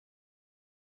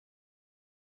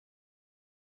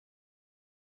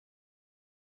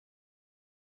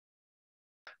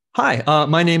Hi,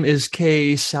 my name is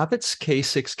Savetz,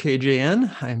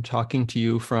 K6KJN. I'm talking to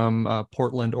you from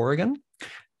Portland, Oregon,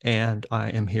 and I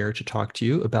am here to talk to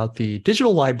you about the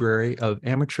Digital Library of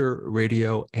Amateur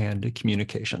Radio and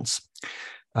Communications.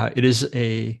 It is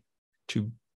it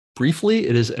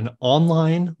is an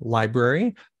online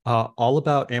library all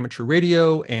about amateur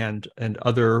radio and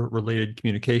other related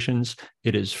communications.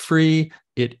 It is free.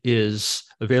 It is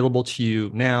available to you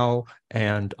now,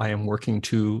 and I am working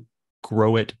to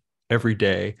grow it every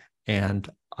day. And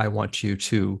I want you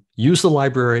to use the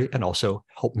library and also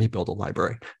help me build a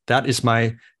library. That is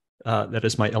my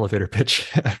elevator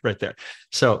pitch right there.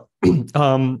 So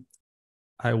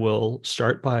I will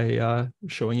start by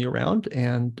showing you around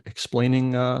and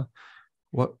explaining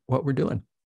what we're doing.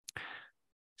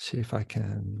 See if I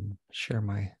can share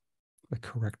the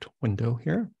correct window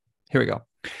here. Here we go.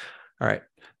 All right.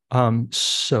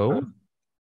 So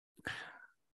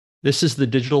this is the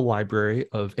Digital Library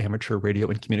of Amateur Radio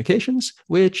and Communications,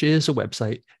 which is a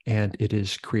website, and it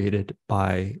is hosted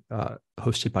by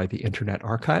the Internet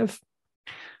Archive,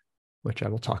 which I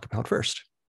will talk about first.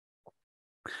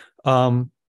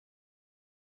 Internet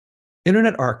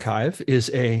Archive is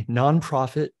a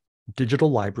nonprofit digital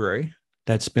library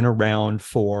that's been around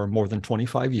for more than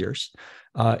 25 years.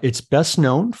 It's best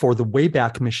known for the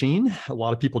Wayback Machine. A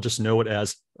lot of people just know it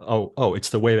as,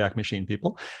 it's the Wayback Machine,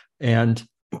 people. And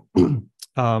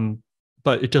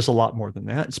but it does a lot more than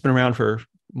that. It's been around for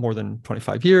more than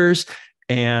 25 years,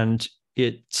 and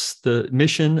it's the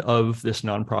mission of this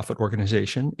nonprofit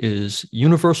organization is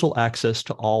universal access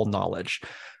to all knowledge.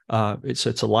 It's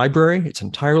a library. It's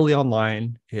entirely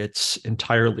online. It's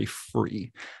entirely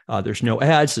free. There's no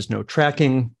ads. There's no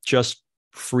tracking. Just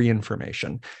free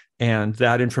information, and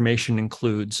that information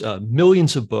includes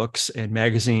millions of books and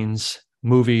magazines,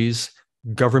 movies,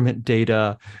 government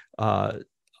data,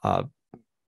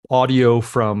 audio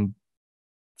from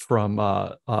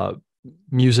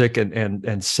music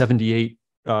and 78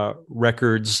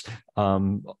 records,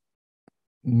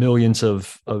 millions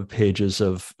of pages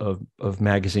of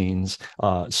magazines,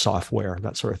 software,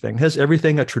 that sort of thing. It has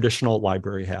everything a traditional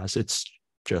library has. It's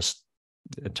just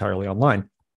entirely online.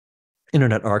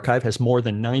 Internet Archive has more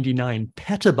than 99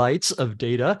 petabytes of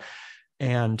data,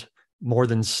 and more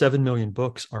than 7 million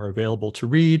books are available to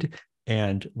read.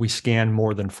 And we scan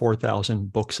more than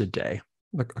 4,000 books a day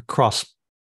across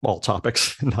all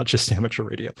topics, not just amateur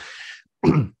radio.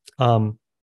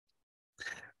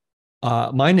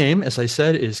 My name, as I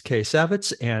said, is K.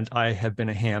 Savetz, and I have been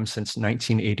a ham since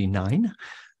 1989.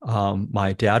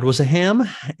 My dad was a ham,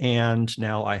 and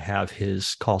now I have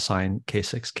his call sign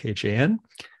K6KJN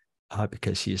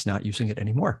because he is not using it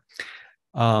anymore.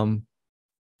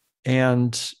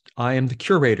 And I am the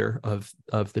curator of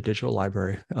the Digital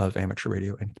Library of Amateur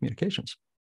Radio and Communications.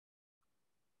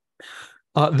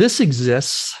 This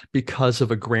exists because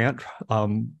of a grant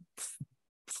from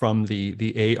the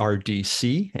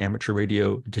ARDC, Amateur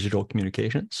Radio Digital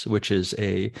Communications, which is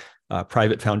a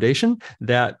private foundation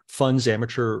that funds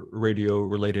amateur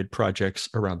radio-related projects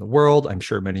around the world. I'm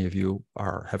sure many of you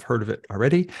have heard of it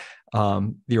already.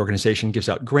 The organization gives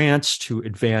out grants to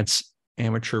advance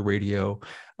amateur radio.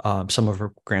 Some of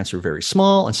our grants are very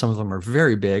small and some of them are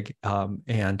very big.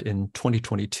 And in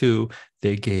 2022,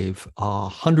 they gave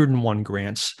 101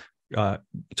 grants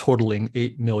totaling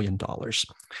 $8 million.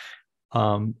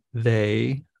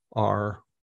 They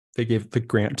gave the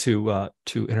grant to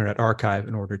Internet Archive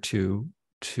in order to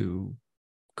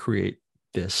create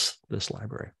this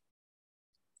library.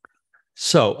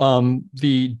 So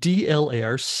the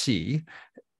DLARC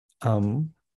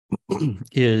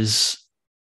is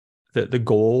the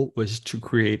goal was to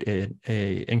create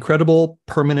a incredible,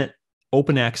 permanent,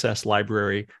 open access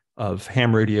library of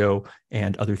ham radio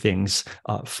and other things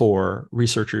for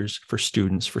researchers, for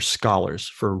students, for scholars,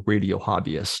 for radio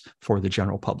hobbyists, for the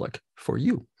general public, for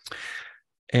you.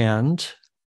 And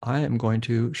I am going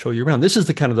to show you around. This is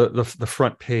the kind of the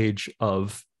front page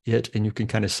of it, and you can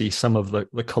kind of see some of the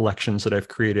collections that I've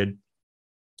created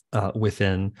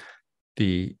within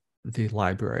the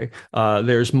library.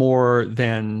 There's more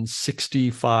than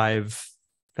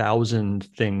 65,000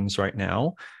 things right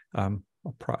now.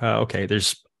 Okay,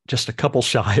 there's just a couple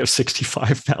shy of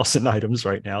 65,000 items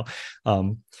right now.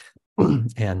 And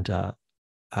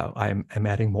I'm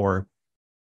adding more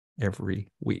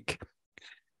every week.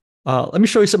 Let me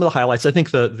show you some of the highlights. I think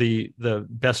the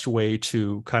best way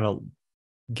to kind of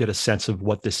get a sense of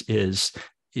what this is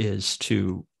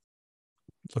to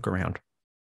look around.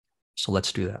 So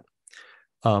let's do that.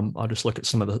 I'll just look at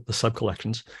some of the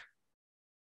sub-collections.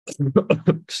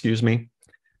 Excuse me.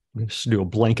 Just do a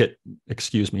blanket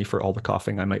excuse me for all the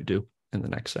coughing I might do in the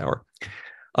next hour.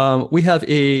 We have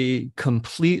a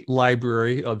complete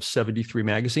library of 73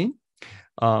 magazine.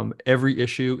 Every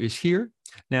issue is here.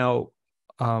 Now,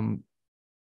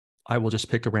 I will just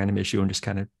pick a random issue and just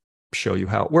kind of show you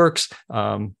how it works.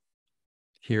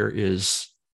 Here is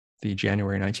the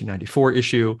January 1994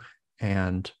 issue,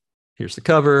 and here's the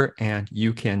cover, and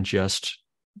you can just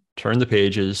turn the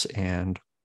pages and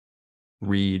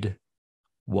read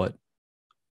what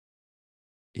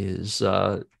is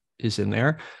in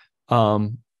there.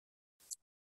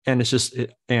 And it's just,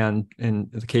 and in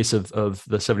the case of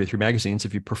the 73 magazines,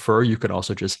 if you prefer, you could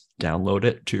also just download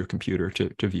it to your computer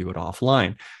to view it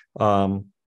offline.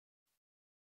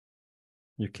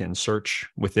 You can search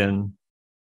within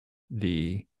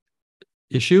the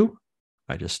issue.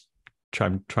 I just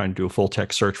trying to do a full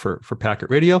text search for Packet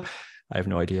Radio. I have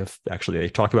no idea if actually they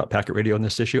talk about Packet Radio in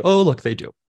this issue. Oh, look, they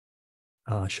do.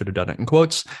 Should have done it in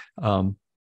quotes.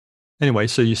 Anyway,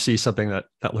 so you see something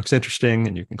that looks interesting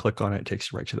and you can click on it. It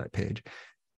takes you right to that page.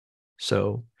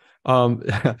 So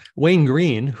Wayne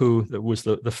Green, who was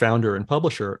the founder and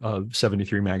publisher of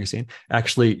 73 magazine,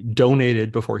 actually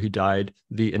donated before he died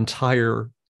the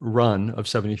entire run of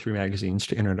 73 magazines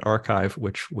to Internet Archive,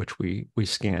 which we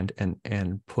scanned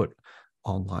and put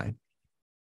online.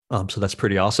 So that's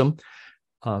pretty awesome.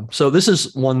 So this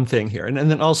is one thing here. And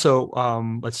then also,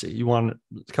 let's see, you want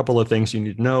a couple of things you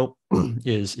need to know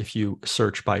is if you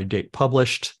search by date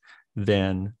published,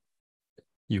 then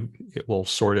it will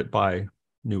sort it by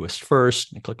newest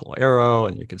first. You click a little arrow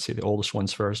and you can see the oldest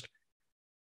ones first.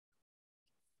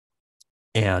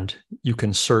 And you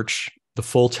can search the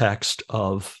full text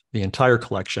of the entire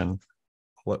collection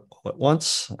all at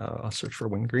once. I'll search for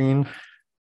Wayne Green.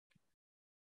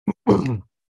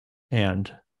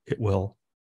 And it will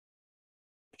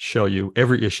show you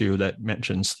every issue that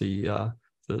mentions the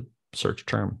search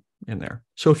term in there.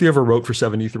 So if you ever wrote for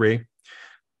 73,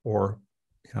 or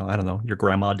I don't know, your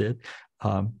grandma did,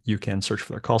 you can search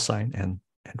for their call sign and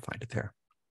find it there.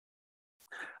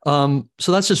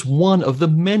 So that's just one of the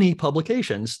many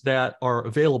publications that are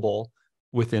available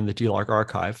within the DLARC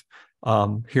archive.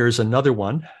 Here's another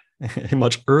one, a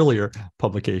much earlier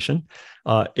publication.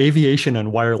 Aviation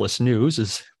and Wireless News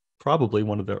is probably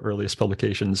one of the earliest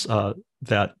publications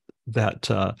that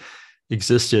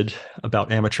existed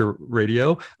about amateur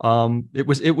radio.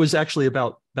 It was actually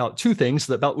about two things.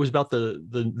 It was about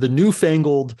the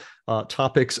newfangled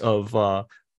topics of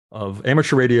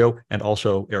amateur radio and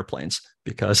also airplanes,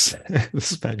 because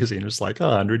this magazine is like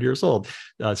 100 years old.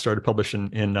 It started publishing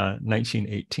in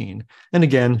 1918, and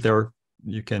again, these are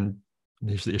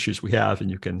the issues we have,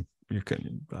 and you can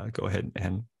go ahead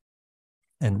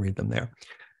and read them there.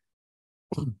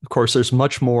 Of course, there's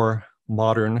much more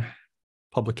modern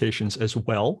publications as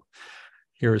well.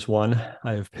 Here's one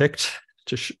I have picked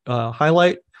to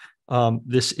highlight.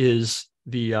 This is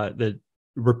the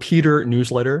Repeater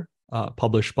newsletter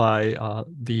published by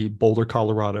the Boulder,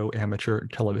 Colorado Amateur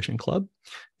Television Club.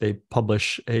 They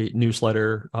publish a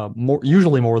newsletter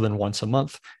usually more than once a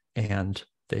month, and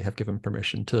they have given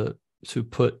permission to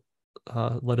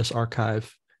let us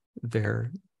archive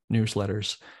their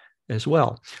newsletters as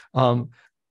well.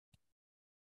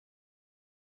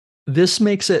 This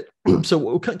makes it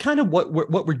so kind of what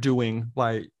we're doing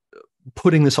by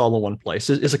putting this all in one place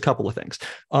is a couple of things.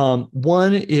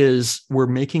 One is we're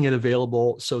making it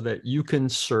available so that you can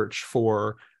search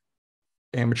for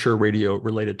amateur radio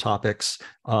related topics.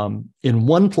 In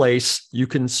one place, you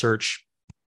can search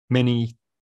many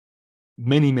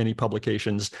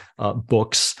publications,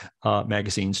 books,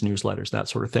 magazines, newsletters, that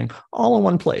sort of thing, all in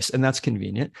one place. And that's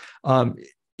convenient.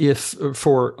 If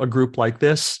for a group like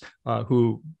this,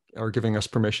 who are giving us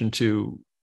permission to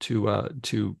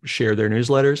share their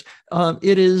newsletters,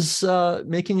 it is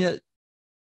making it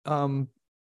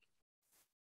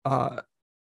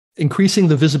increasing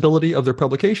the visibility of their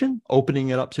publication, opening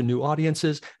it up to new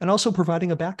audiences, and also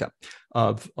providing a backup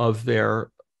of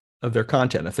their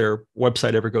content. If their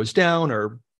website ever goes down,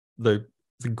 or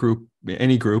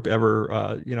any group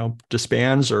ever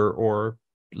disbands or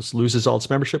just loses all its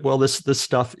membership, well, this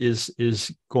stuff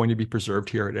is going to be preserved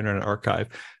here at Internet Archive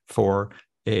for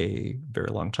a very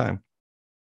long time.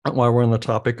 While we're on the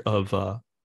topic of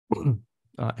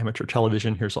amateur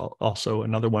television, here's also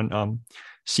another one,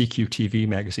 CQTV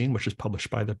magazine, which is published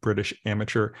by the British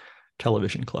Amateur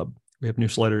Television Club. We have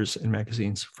newsletters and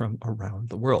magazines from around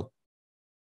the world.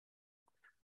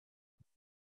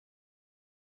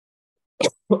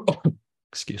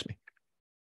 Excuse me.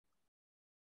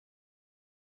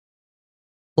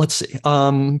 Let's see.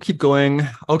 Keep going.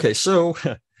 Okay, so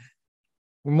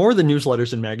more than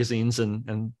newsletters and magazines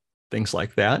and things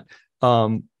like that.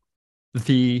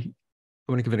 The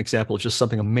want to give an example of just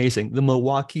something amazing. The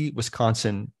Milwaukee,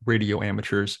 Wisconsin Radio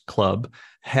Amateurs Club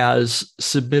has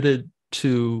submitted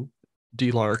to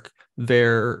DLARC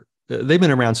they've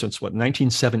been around since what,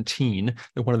 1917.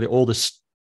 They're one of the oldest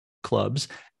clubs,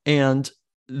 and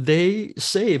they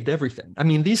saved everything. I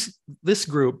mean, this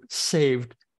group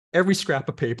saved every scrap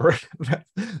of paper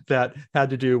that had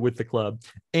to do with the club,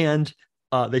 and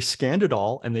they scanned it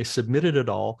all and they submitted it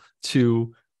all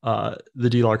to the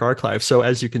DLARC archive. So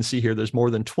as you can see here, there's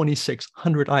more than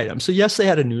 2,600 items. So yes, they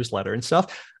had a newsletter and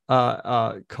stuff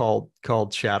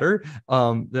called Chatter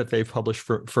that they've published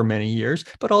for many years,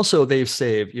 but also they've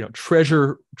saved,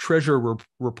 treasure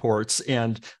reports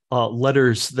and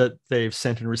letters that they've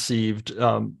sent and received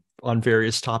on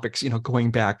various topics,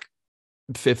 going back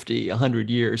 50, 100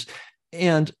 years.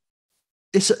 And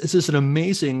this is an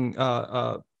amazing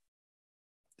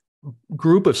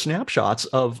group of snapshots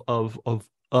of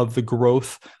the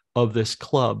growth of this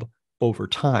club over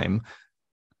time.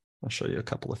 I'll show you a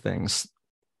couple of things.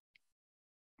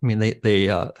 I mean, they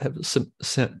have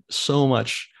sent so many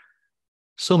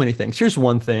things. Here's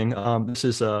one thing. This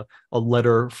is a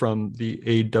letter from the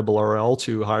ARRL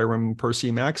to Hiram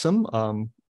Percy Maxim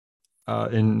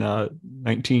in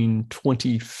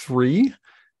 1923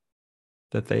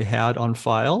 that they had on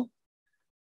file.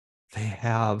 They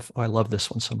have, I love this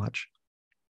one so much.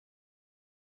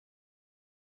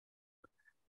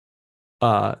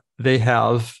 They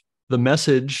have the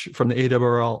message from the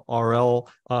ARRL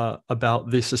about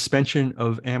the suspension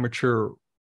of amateur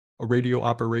radio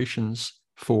operations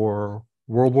for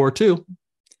World War II.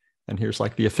 And here's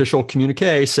like the official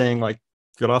communique saying, like,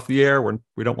 get off the air.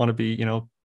 We don't want to be,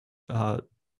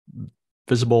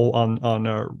 visible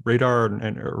on radar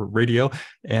and or radio.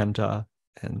 And so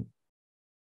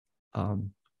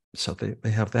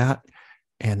they have that.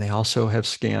 And they also have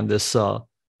scanned this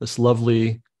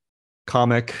lovely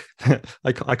comic.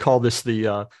 I call this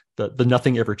the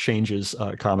Nothing Ever Changes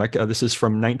comic. This is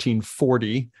from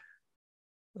 1940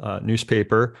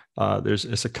 newspaper.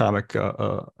 It's a comic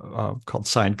called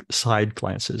Side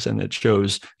Glances, and it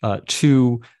shows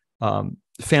two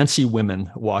fancy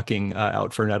women walking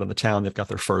out for a night on the town. They've got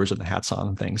their furs and the hats on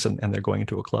and things, and they're going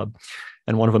into a club.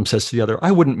 And one of them says to the other,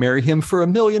 "I wouldn't marry him for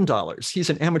 $1 million.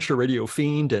 He's an amateur radio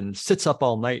fiend and sits up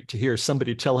all night to hear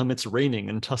somebody tell him it's raining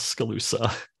in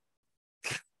Tuscaloosa."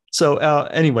 So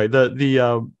anyway,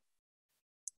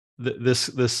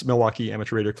 this Milwaukee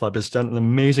Amateur Radio Club has done an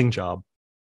amazing job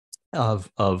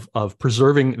of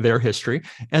preserving their history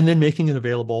and then making it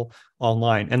available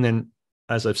online. And then,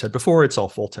 as I've said before, it's all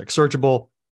full text searchable,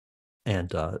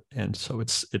 and so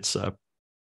it's a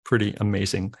pretty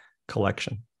amazing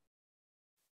collection.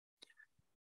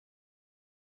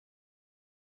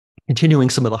 Continuing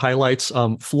some of the highlights,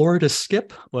 Florida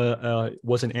Skip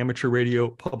was an amateur radio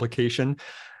publication.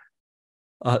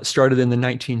 Started in the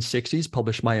 1960s,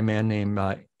 published by a man named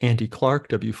Andy Clark,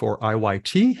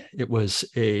 W4IYT. It was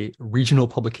a regional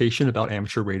publication about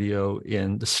amateur radio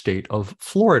in the state of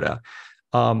Florida.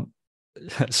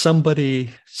 Somebody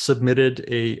submitted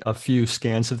a few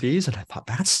scans of these, and I thought,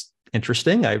 that's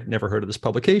interesting. I've never heard of this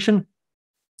publication.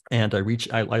 And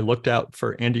I looked out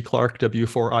for Andy Clark,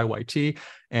 W4IYT,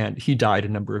 and he died a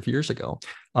number of years ago.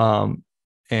 But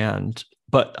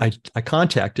I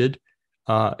contacted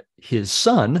his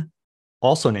son,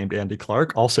 also named Andy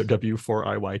Clark, also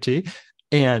W4IYT,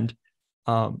 and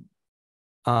that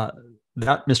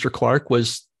Mr. Clark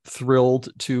was thrilled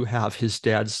to have his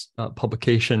dad's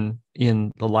publication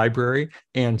in the library,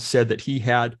 and said that he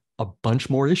had a bunch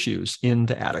more issues in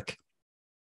the attic.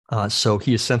 So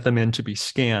he has sent them in to be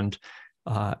scanned,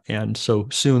 and so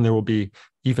soon there will be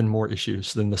even more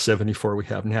issues than the 74 we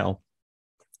have now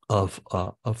of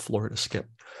Florida Skip.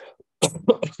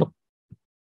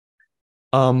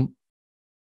 So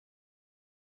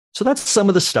that's some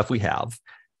of the stuff we have,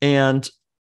 and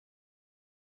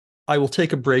I will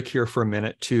take a break here for a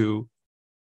minute to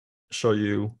show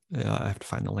you. I have to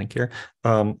find the link here.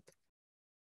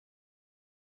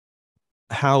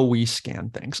 How we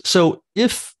scan things. So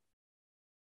if,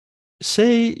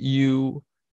 say you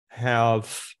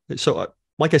have,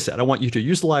 like I said, I want you to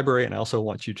use the library, and I also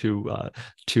want you to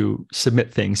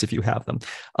submit things if you have them.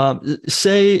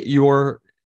 Say your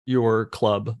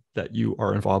club that you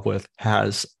are involved with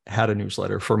has had a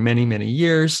newsletter for many, many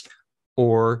years,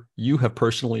 or you have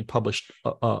personally published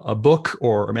a book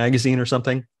or a magazine or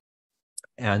something,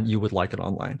 and you would like it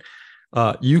online.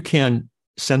 You can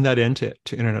send that in to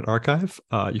Internet Archive.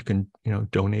 You can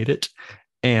donate it,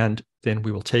 and then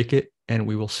we will take it and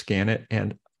we will scan it.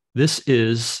 And this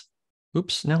is,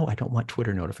 oops, no, I don't want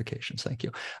Twitter notifications. Thank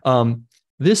you.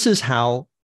 This is how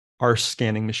our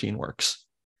scanning machine works.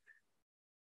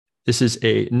 This is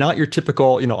not your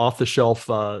typical, off the shelf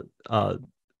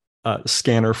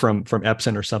scanner from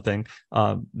Epson or something.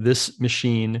 This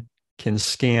machine can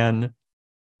scan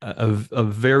a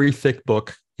very thick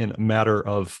book in a matter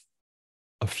of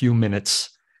a few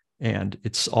minutes, and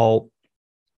it's all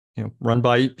run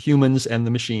by humans and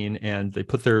the machine, and they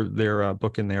put their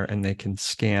book in there and they can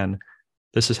scan.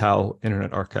 This is how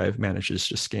Internet Archive manages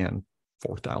to scan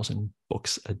 4,000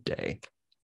 books a day.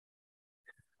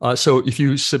 So if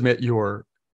you submit your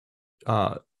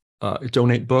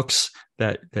donate books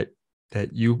that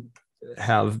you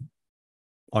have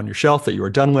on your shelf that you are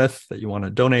done with, that you want to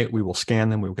donate, we will scan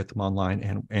them. We will get them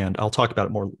online, and I'll talk about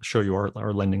it more, show you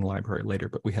our lending library later.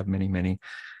 But we have many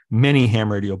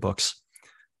ham radio books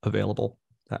available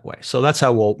that way. So that's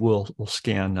how we'll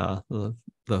scan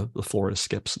the Florida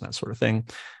skips and that sort of thing.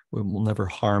 We will never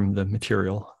harm the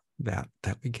material that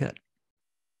we get.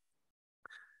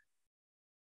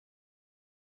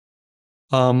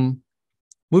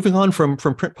 Moving on from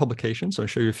print publications, I'll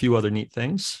show you a few other neat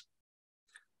things.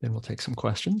 Then we'll take some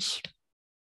questions.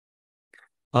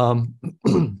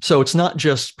 So it's not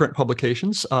just print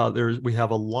publications. We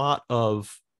have a lot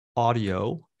of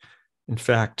audio. In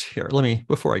fact, here,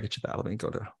 before I get to that, let me go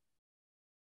to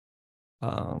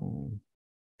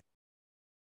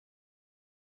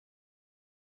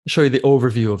show you the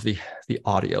overview of the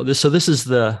audio. This is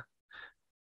the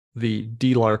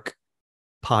DLARC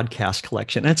podcast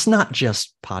collection. And it's not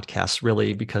just podcasts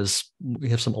really, because we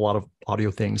have a lot of audio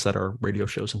things that are radio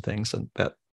shows and things, and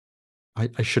that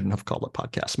I shouldn't have called it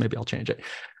podcasts. Maybe I'll change it.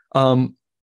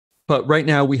 But right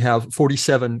now we have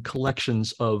 47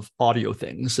 collections of audio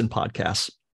things and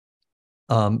podcasts.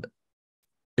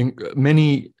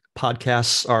 Many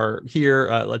podcasts are here.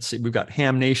 Let's see, we've got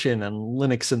Ham Nation and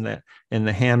Linux in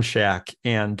the Ham Shack,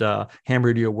 and Ham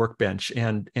Radio Workbench,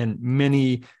 and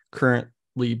many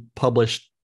currently published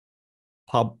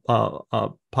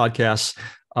podcasts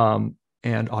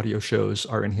and audio shows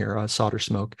are in here. Solder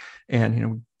Smoke,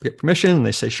 and we get permission, and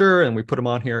they say sure, and we put them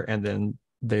on here, and then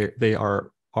they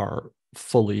are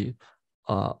fully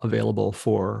available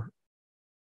for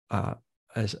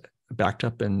as backed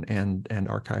up and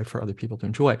archived for other people to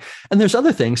enjoy. And there's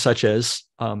other things such as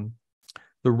the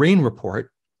Rain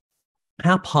Report.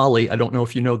 Hap Holly, I don't know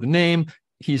if you know the name.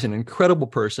 He's an incredible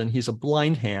person. He's a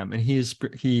blind ham, and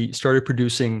he started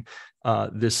producing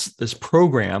this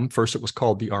program. First, it was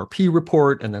called the RP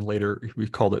Report, and then later we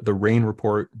called it the Rain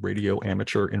Report, Radio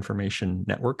Amateur Information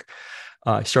Network.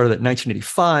 He started in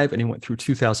 1985, and he went through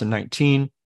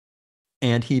 2019,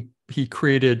 and he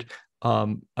created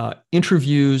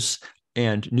interviews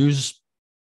and news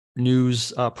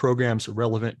programs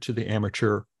relevant to the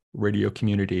amateur radio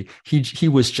community. He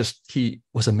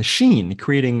was a machine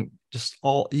creating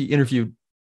he interviewed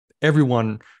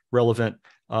everyone relevant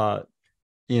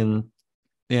in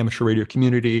the amateur radio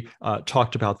community,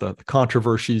 talked about the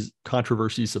controversies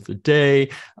of the day,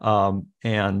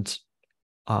 and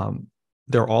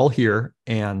they're all here,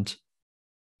 and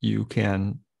you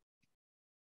can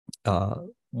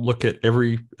look at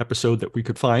every episode that we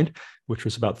could find, which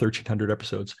was about 1,300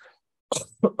 episodes.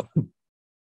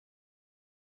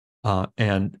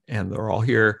 And they're all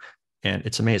here, and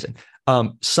it's amazing.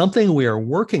 Something we are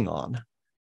working on,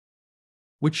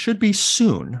 which should be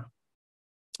soon.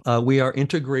 We are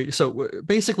integrating. So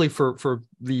basically, for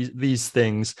these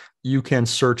things, you can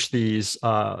search these,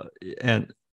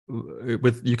 and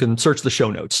you can search the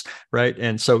show notes, right?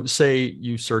 And so, say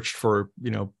you searched for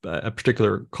a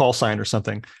particular call sign or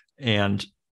something, and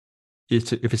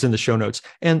if it's in the show notes,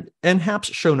 and HAP's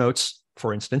show notes,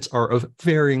 for instance, are of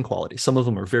varying quality. Some of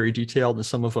them are very detailed, and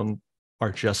some of them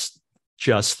are just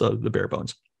the bare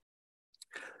bones.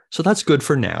 So that's good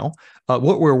for now.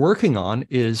 What we're working on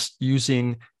is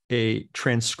using a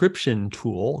transcription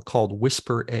tool called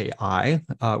Whisper AI.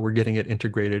 We're getting it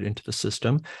integrated into the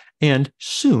system, and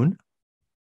soon,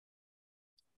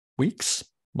 weeks,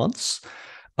 months,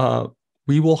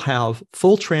 we will have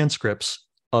full transcripts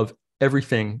of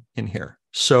everything in here.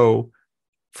 So,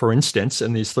 for instance,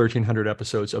 in these 1,300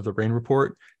 episodes of the Rain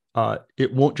Report,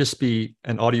 it won't just be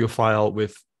an audio file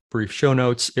with brief show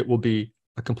notes. It will be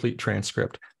a complete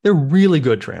transcript. They're really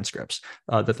good transcripts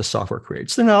that the software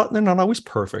creates. They're not always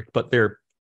perfect, but they're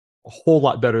a whole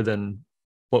lot better than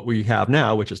what we have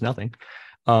now, which is nothing.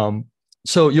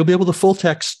 So you'll be able to full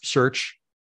text search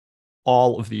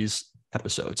all of these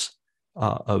episodes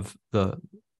of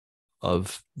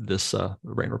this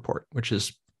Rain Report, which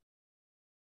is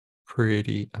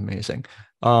pretty amazing.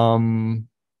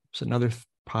 There's another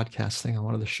podcast thing I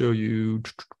wanted to show you.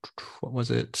 What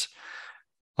was it?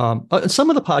 Some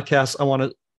of the podcasts I want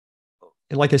to,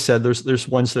 like I said, there's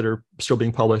ones that are still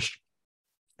being published,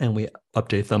 and we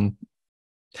update them.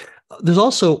 There's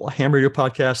also ham radio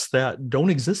podcasts that don't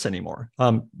exist anymore.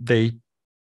 They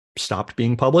stopped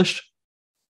being published.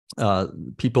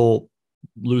 People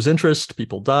lose interest,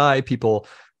 people die, people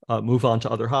move on to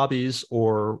other hobbies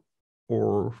or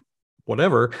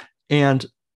whatever. And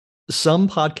some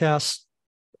podcasts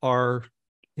are,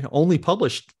 only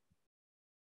published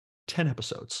 10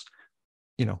 episodes,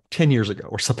 10 years ago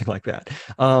or something like that.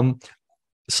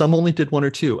 Some only did 1 or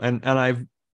 2. And I've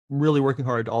really working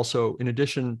hard also, in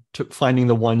addition to finding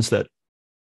the ones that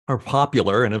are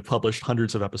popular and have published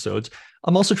hundreds of episodes,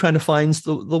 I'm also trying to find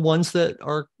the ones that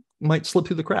might slip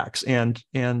through the cracks. And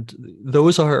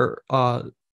those are, a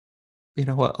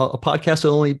podcast that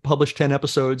only published 10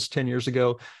 episodes 10 years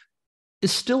ago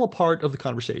is still a part of the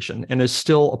conversation and is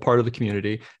still a part of the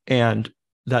community. And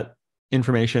that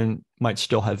information might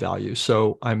still have value.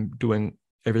 So I'm doing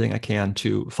everything I can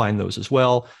to find those as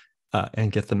well,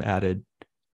 and get them added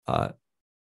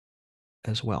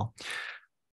as well.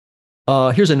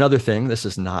 Here's another thing. This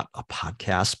is not a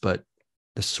podcast, but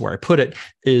this is where I put it,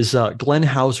 is Glenn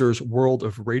Hauser's World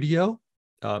of Radio.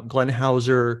 Glenn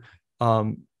Hauser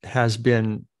has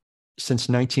been, since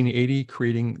 1980,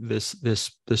 creating this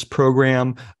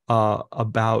program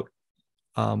about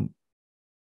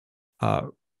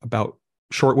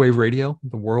shortwave radio,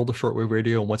 the world of shortwave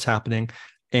radio and what's happening.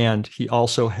 And he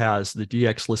also has the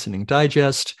DX Listening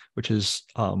Digest, which is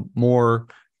more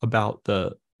about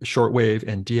the shortwave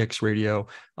and DX radio.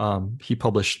 He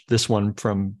published this one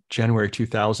from January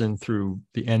 2000 through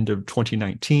the end of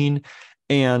 2019.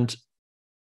 And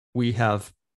we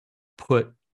have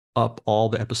put up all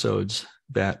the episodes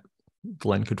that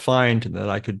Glenn could find and that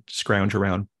I could scrounge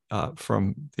around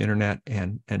from the internet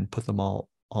and put them all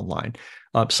online.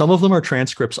 Some of them are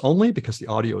transcripts only because the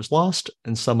audio is lost,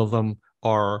 and some of them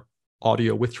are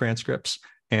audio with transcripts,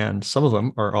 and some of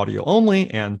them are audio only,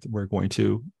 and we're going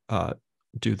to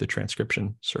do the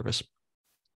transcription service.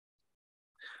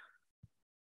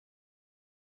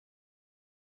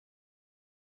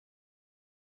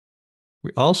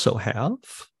 We also have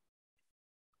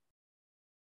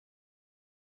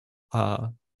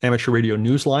Amateur Radio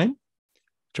Newsline,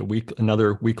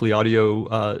 another weekly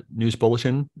audio news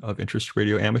bulletin of interest to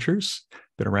radio amateurs.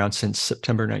 Been around since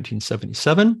September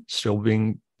 1977, still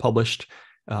being published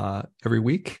every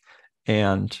week.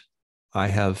 And I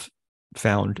have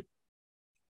found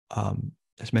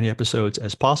as many episodes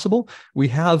as possible. We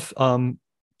have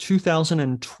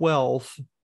 2012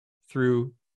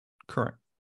 through current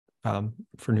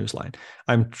for Newsline.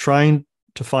 I'm trying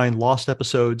to find lost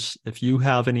episodes. If you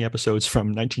have any episodes from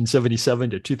 1977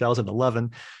 to 2011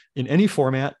 in any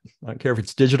format, I don't care if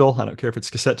it's digital, I don't care if it's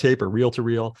cassette tape or reel to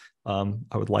reel, I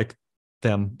would like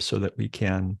them so that we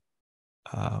can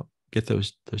get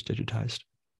those digitized.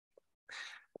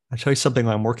 I'll tell you something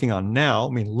I'm working on now.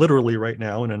 I mean, literally right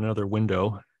now in another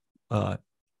window,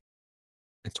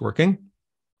 it's working.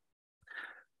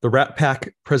 The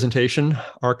RATPAC presentation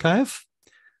archive.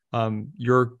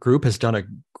 Your group has done a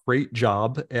great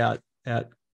job at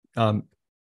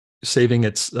saving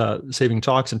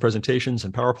talks and presentations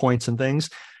and PowerPoints and things,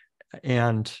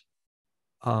 and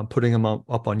putting them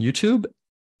up on YouTube.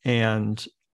 And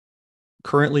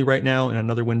currently, right now, in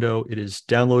another window, it is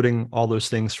downloading all those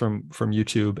things from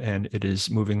YouTube, and it is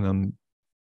moving them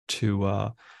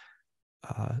to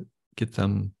get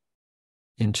them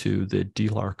into the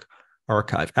DLARC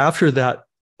archive. After that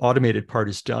automated part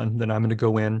is done, then I'm going to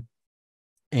go in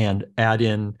and add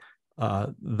in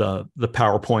the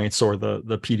PowerPoints or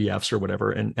the PDFs or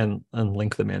whatever, and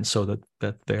link them in so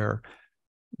that they're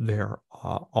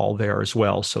all there as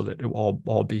well, so that it will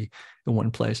all be in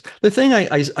one place. The thing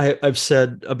I've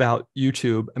said about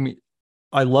YouTube, I mean,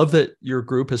 I love that your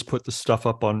group has put the stuff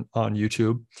up on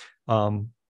YouTube.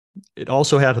 It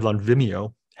also had it on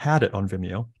Vimeo,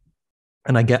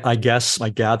 and I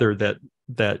gather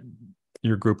that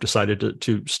your group decided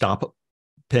to stop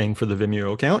paying for the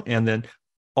Vimeo account, and then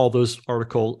all those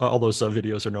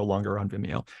videos are no longer on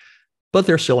Vimeo, but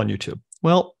they're still on YouTube.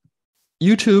 Well,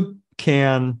 YouTube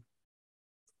can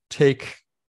take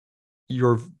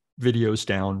your videos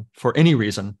down for any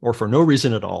reason or for no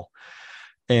reason at all,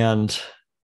 and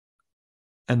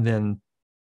then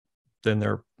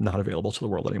they're not available to the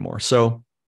world anymore. So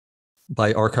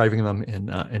by archiving them in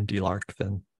DLARC,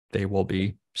 then they will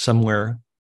be somewhere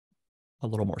a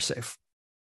little more safe.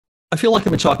 I feel like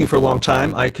I've been talking for a long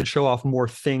time. I could show off more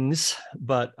things,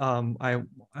 but I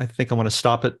think I want to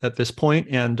stop it at this point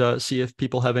and see if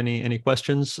people have any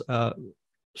questions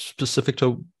specific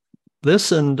to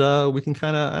this, and we can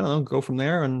kind of, I don't know, go from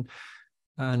there. And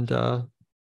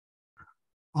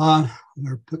I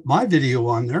or put my video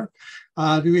on there.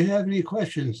 Do we have any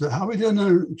questions? How are we doing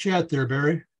in the chat there,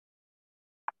 Barry?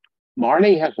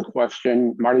 Marty has a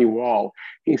question, Marty Wall.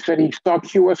 He said he saw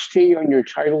QST on your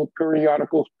title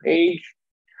periodicals page.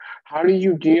 How do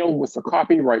you deal with the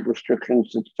copyright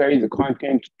restrictions that say the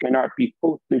content cannot be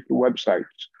posted to websites?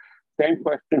 Same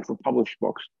question for published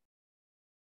books.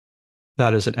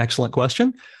 That is an excellent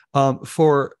question.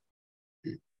 For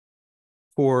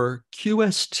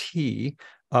QST,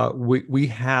 we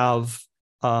have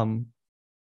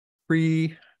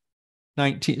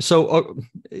pre-19. So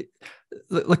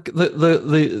look,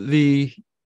 the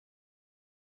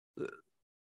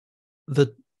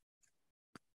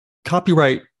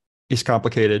copyright is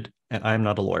complicated, and I'm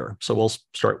not a lawyer, so we'll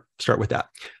start with that.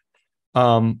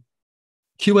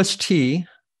 QST,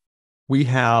 we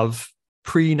have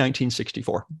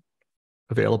pre-1964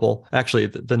 available. Actually,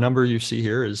 the number you see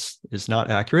here is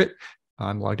not accurate.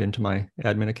 I'm logged into my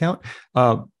admin account,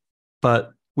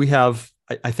 but we have,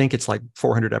 I think it's like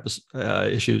 400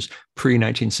 issues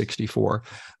pre-1964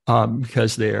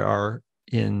 because they are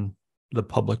in the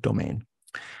public domain.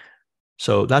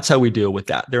 So that's how we deal with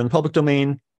that. They're in the public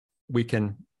domain. We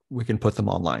can put them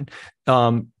online.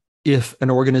 If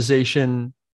an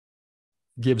organization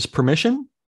gives permission,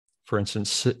 for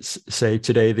instance, say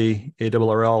today the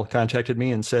ARRL contacted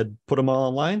me and said, put them all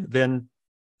online, then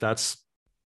that's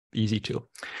easy too.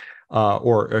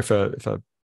 Or if a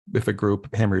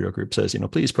group, Ham Radio group says,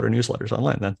 please put our newsletters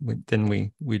online,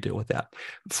 then we deal with that.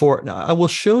 Now, I will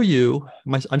show you,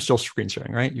 I'm still screen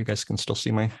sharing, right? You guys can still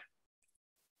see my,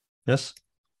 yes?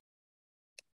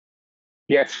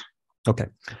 Yes. Okay.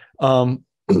 So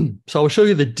I'll show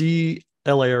you the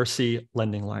DLARC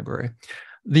lending library.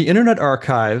 The Internet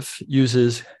Archive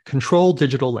uses controlled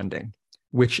digital lending,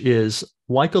 which is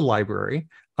like a library.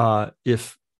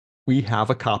 If we have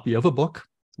a copy of a book,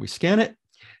 we scan it,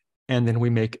 and then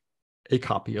we make a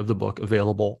copy of the book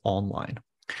available online.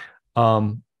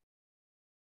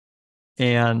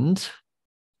 And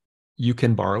you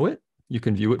can borrow it, you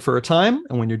can view it for a time,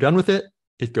 and when you're done with it,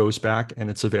 it goes back and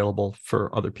it's available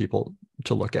for other people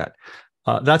to look at.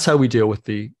 That's how we deal with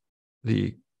the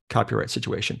copyright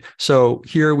situation. So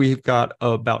here we've got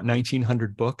about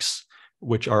 1,900 books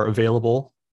which are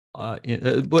available.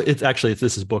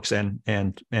 This is books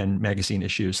and magazine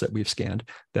issues that we've scanned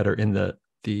that are in the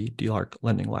DLARC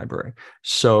lending library.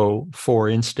 So for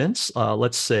instance,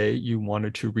 let's say you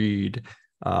wanted to read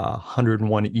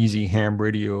 101 Easy Ham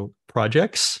Radio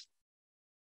Projects,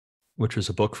 which was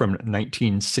a book from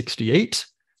 1968.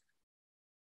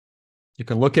 You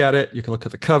can look at it, you can look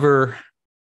at the cover,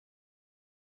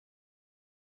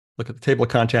 look at the table of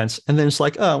contents, and then it's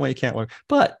like, oh, well, you can't look.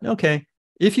 But okay,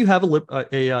 if you have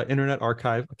a Internet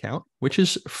Archive account, which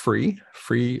is free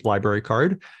library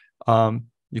card,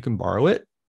 you can borrow it.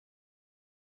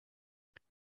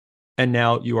 And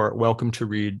now you are welcome to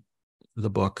read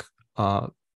the book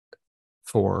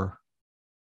for.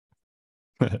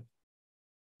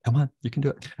 Come on, you can do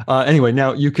it. Anyway,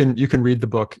 now you can read the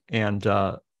book and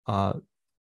view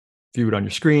it on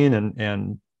your screen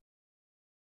and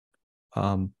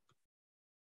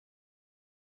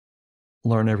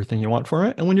learn everything you want from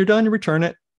it. And when you're done, you return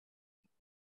it.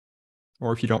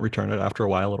 Or if you don't return it after a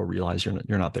while, it'll realize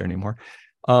you're not there anymore.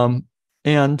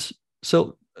 And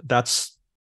so that's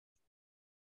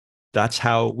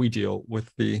how we deal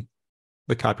with the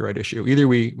copyright issue. Either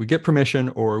we get permission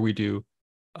or we do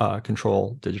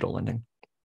control digital lending.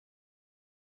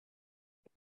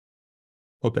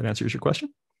 Hope that answers your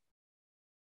question.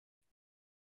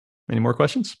 Any more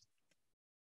questions?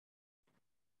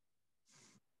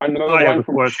 I have a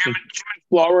question.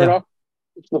 Florida, yeah.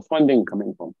 Where's the funding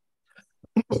coming from?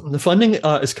 The funding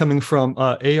is coming from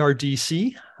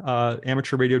ARDC,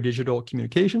 Amateur Radio Digital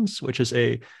Communications, which is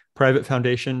a private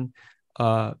foundation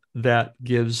that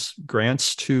gives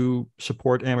grants to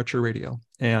support amateur radio.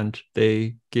 And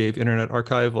they gave Internet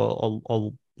Archive a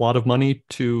lot of money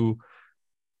to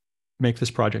make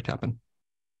this project happen.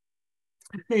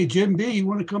 Hey, Jim B., you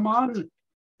want to come on and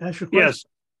ask your question?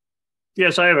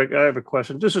 Yes, I have a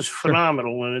question. This is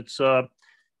phenomenal, sure. And it's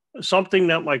something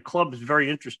that my club is very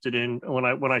interested in.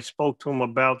 When I spoke to them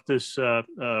about this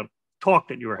talk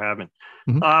that you were having,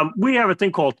 we have a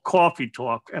thing called Coffee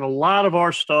Talk, and a lot of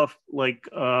our stuff, like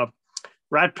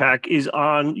RATPAC, is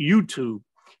on YouTube.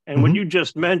 And what you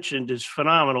just mentioned is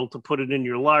phenomenal to put it in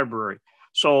your library.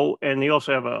 So, and they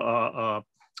also have a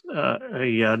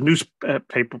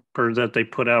newspaper that they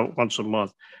put out once a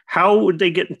month. How would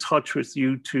they get in touch with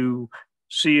you to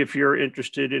see if you're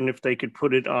interested and if they could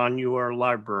put it on your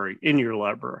library, in your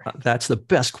library? That's the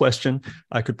best question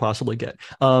I could possibly get.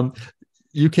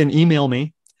 You can email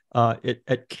me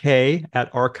at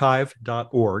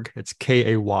k@archive.org. It's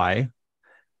KAY,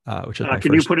 which is my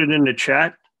Can you put it in the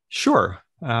chat? Sure.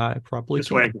 I probably This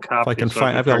can. way I can copy. If I can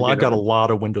find, I've got a lot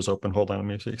of windows open. Hold on, let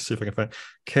me see if I can find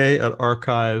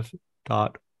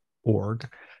k@archive.org.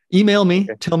 Email me,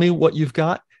 Okay. tell me what you've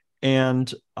got,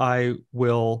 and I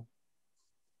would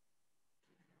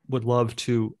love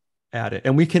to add it.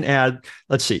 And we can add,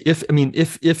 let's see,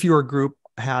 if your group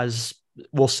has,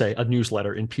 we'll say, a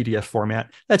newsletter in PDF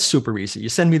format, that's super easy. You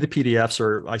send me the PDFs,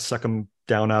 or I suck them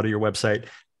down out of your website.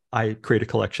 I create a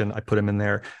collection, I put them in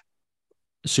there.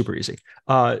 Super easy.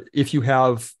 If you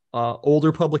have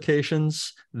older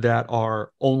publications that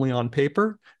are only on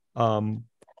paper,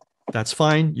 that's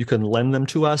fine. You can lend them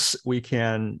to us. We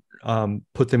can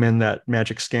put them in that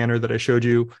magic scanner that I showed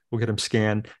you. We'll get them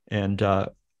scanned, and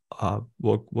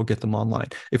we'll get them online.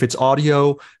 If it's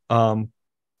audio,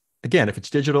 again, if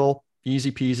it's digital,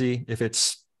 easy peasy. If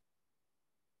it's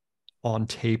on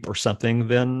tape or something,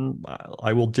 then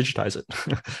I will digitize it.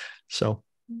 So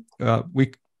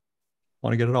we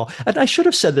want to get it all. And I should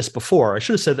have said this before. I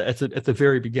should have said that at the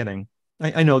very beginning.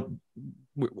 I know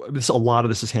a lot of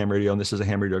this is ham radio, and this is a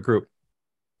ham radio group,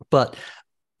 but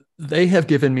they have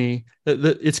given me,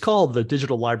 it's called the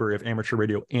Digital Library of Amateur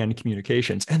Radio and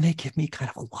Communications, and they give me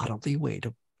kind of a lot of leeway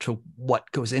to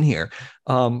what goes in here.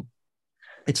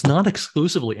 It's not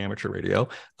exclusively amateur radio.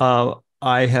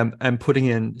 I'm putting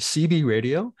in CB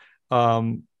radio.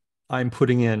 I'm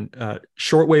putting in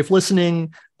shortwave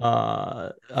listening,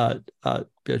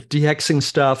 DXing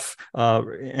stuff,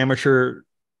 amateur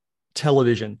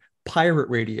television, pirate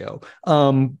radio,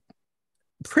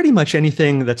 pretty much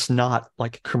anything that's not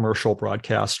like commercial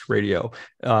broadcast radio.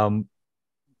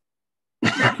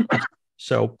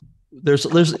 So there's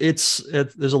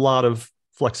a lot of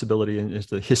flexibility in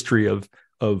the history of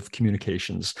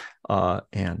communications,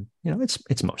 and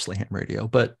it's mostly ham radio,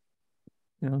 but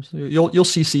so you'll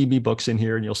see CB books in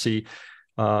here, and you'll see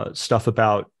stuff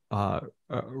about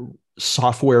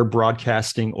software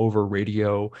broadcasting over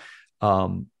radio,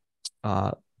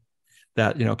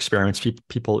 that experiments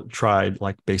people tried,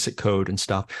 like basic code and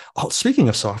stuff. Oh, speaking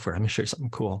of software, let me show you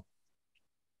something cool.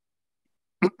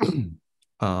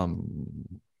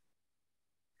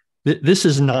 This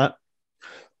is not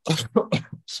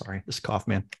sorry, this cough,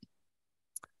 man.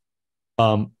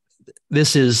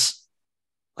 This is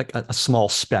like a small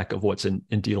speck of what's in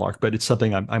DLARC, but it's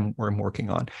something I'm working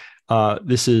on. I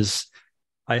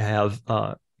have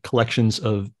collections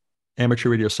of amateur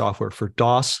radio software for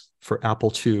DOS, for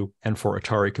Apple II, and for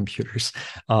Atari computers.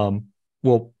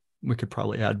 Well, we could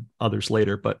probably add others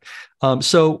later, but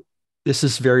so this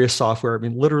is various software. I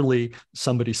mean, literally,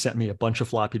 somebody sent me a bunch of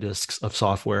floppy disks of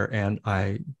software, and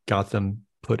I got them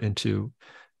put into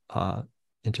the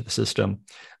system.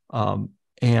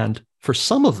 And for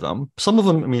some of them,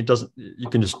 I mean, it doesn't. You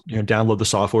can just download the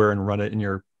software and run it in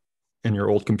your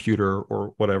old computer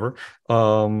or whatever.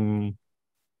 Let me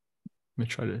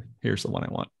try to. Here's the one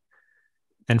I want.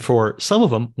 And for some of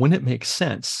them, when it makes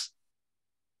sense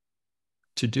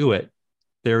to do it,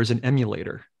 there is an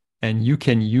emulator, and you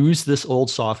can use this old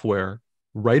software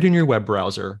right in your web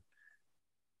browser.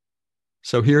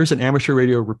 So here's an amateur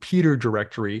radio repeater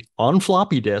directory on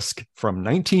floppy disk from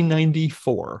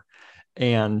 1994.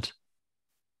 And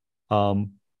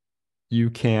you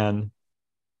can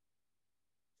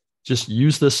just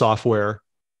use the software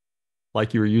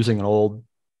like you were using an old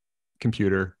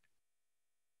computer.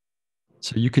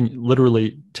 So you can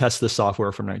literally test this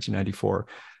software from 1994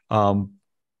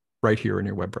 right here in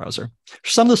your web browser.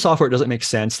 Some of the software doesn't make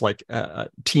sense, like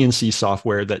TNC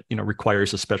software that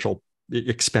requires it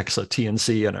expects a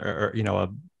TNC and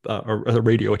a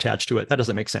radio attached to it. That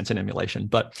doesn't make sense in emulation.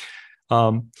 But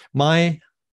my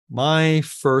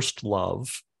first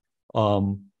love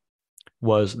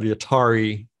was the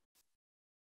Atari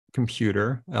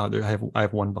computer. I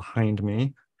have one behind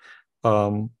me,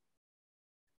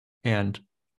 and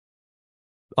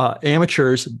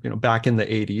amateurs, back in the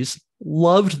 80s,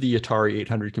 loved the Atari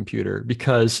 800 computer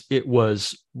because it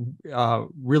was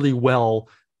really well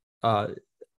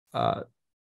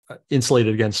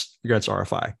insulated against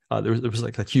RFI. There was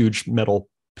like a huge metal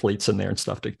plates in there and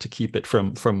stuff to keep it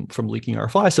from leaking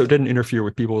RFI, so it didn't interfere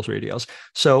with people's radios.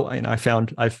 So I've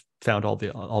found all the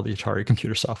Atari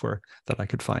computer software that I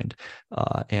could find,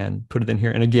 and put it in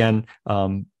here. And again,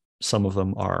 some of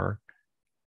them are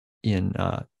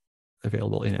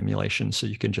available in emulation, so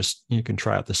you can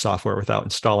try out the software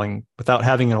without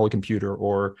having an old computer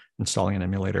or installing an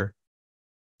emulator.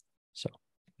 So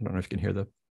I don't know if you can hear the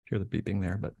beeping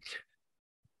there, but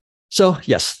so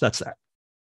yes, that's that.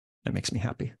 That makes me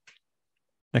happy.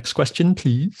 Next question,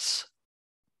 please.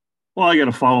 Well, I got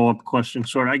a follow-up question.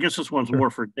 Sorry, I guess this one's Sure. more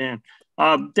for Dan.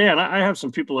 Dan, I have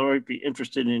some people that might be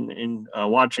interested in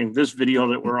watching this video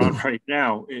that we're on right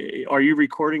now. Are you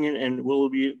recording it, and will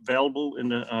it be available in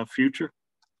the future?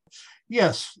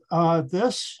 Yes,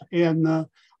 this and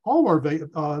all of our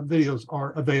videos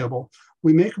are available.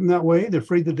 We make them that way. They're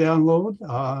free to download,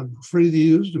 free to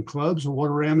use in clubs or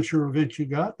whatever amateur events you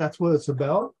got. That's what it's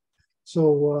about.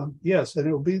 So yes,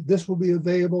 and this will be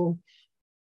available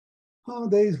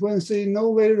holidays, Wednesday, no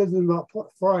later than about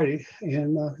Friday,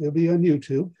 and it'll be on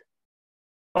YouTube.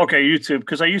 Okay, YouTube,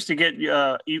 because I used to get,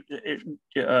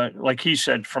 like he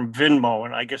said, from Venmo,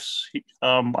 and I guess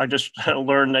I just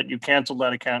learned that you canceled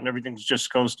that account and everything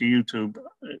just goes to YouTube.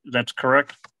 That's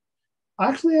correct?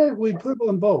 Actually, we put it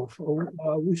on both.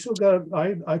 We still got,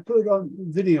 I put it on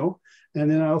video,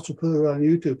 and then I also put it on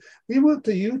YouTube. We went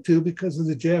to YouTube because of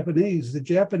the Japanese. The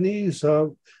Japanese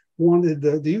wanted,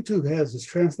 the YouTube has this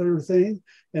translator thing,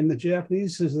 and the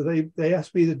Japanese says that they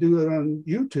asked me to do it on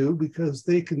YouTube because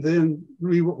they can then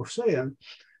read what we're saying.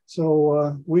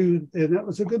 So and that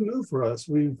was a good move for us.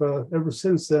 We've ever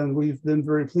since then, we've been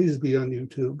very pleased to be on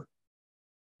YouTube.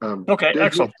 Okay,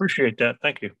 excellent. Appreciate that.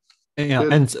 Thank you. Yeah,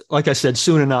 and like I said,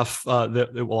 soon enough, that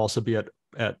it will also be at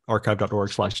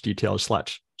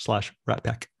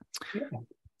archive.org/details/RATPAC. Yeah.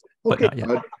 But Okay, not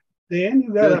yet.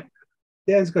 Dan,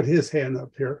 Dan's got his hand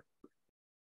up here.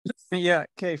 Yeah.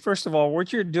 Okay. First of all,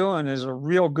 what you're doing is a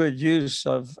real good use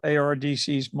of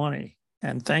ARDC's money,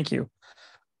 and thank you.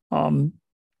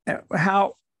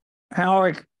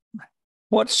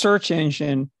 What search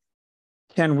engine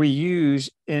can we use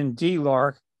in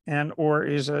DLARC, and or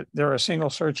is there a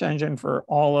single search engine for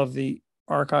all of the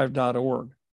archive.org?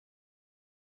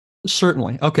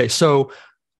 Certainly. Okay. So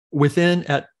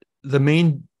at the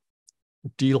main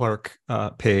DLARC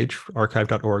page,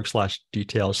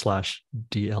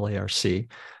 archive.org/details/DLARC.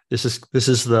 This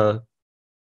is the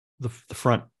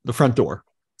front door.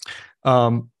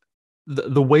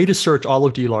 The way to search all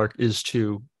of DLARC is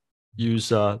to use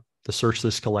the search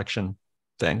this collection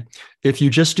thing. If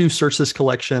you just do search this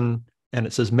collection and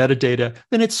it says metadata,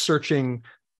 then it's searching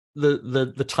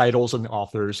the titles and the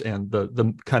authors and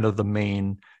the kind of the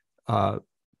main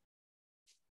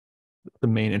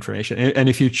information. And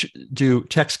if you do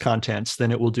text contents,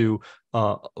 then it will do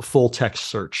a full text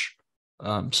search.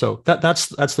 So that's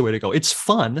the way to go. It's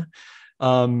fun.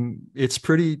 It's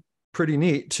pretty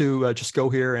neat to just go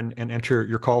here and enter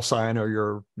your call sign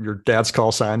or your dad's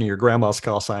call sign or your grandma's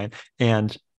call sign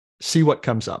and see what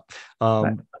comes up.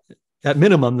 At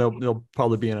minimum, they'll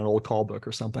probably be in an old call book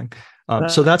or something.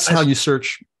 So that's how you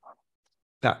search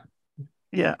that.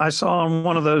 Yeah, I saw on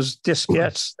one of those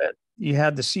diskettes that you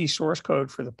had the C source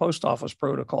code for the post office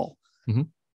protocol. Mm-hmm.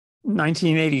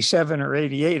 1987 or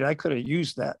 88, I could have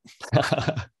used that.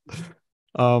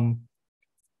 Some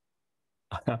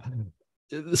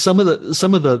of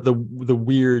the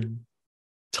weird,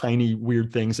 tiny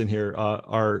weird things in here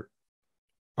are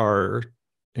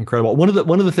incredible. One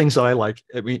of the things that I like,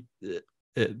 I mean,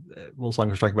 as long as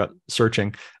we're talking about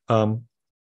searching,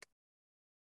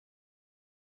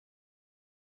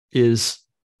 is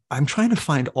I'm trying to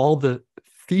find all the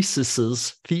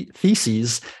theses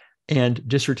and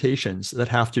dissertations that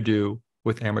have to do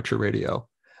with amateur radio.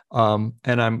 And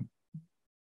I'm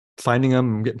finding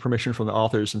them, I'm getting permission from the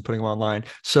authors and putting them online.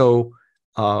 So,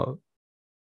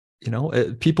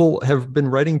 people have been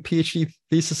writing PhD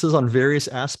theses on various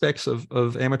aspects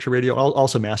of amateur radio,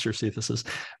 also master's theses,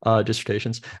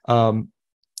 dissertations.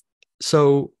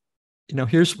 So,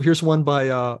 here's one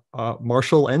by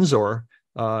Marshall Enzor.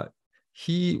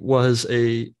 He was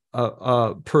a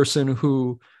person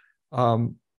who,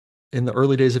 in the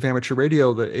early days of amateur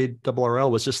radio, the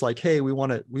ARRL was just like, hey, we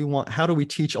want, how do we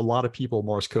teach a lot of people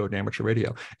Morse code in amateur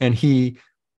radio? And he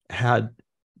had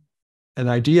an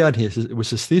idea, and it was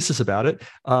his thesis about it.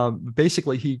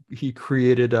 Basically, he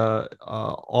created on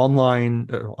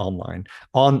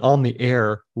the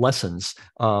air lessons,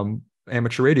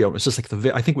 amateur radio. It was just like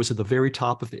I think it was at the very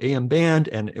top of the AM band,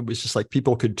 and it was just like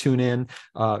people could tune in,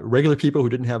 regular people who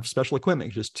didn't have special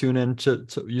equipment just tune in to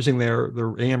using their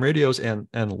AM radios and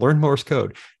learn Morse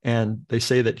code. And they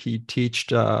say that he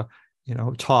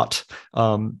taught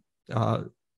more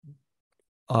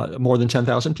than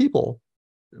 10,000 people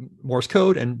Morse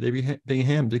code, and they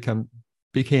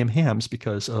became hams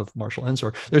because of Marshall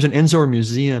Enzor. There's an Enzor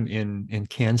museum in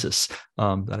Kansas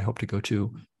that I hope to go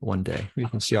to one day. You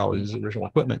can see all his original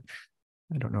equipment.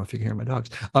 I don't know if you can hear my dogs.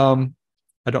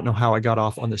 I don't know how I got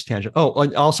off on this tangent. Oh,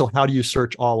 and also, how do you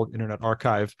search all of Internet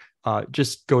Archive?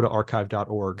 Just go to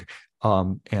archive.org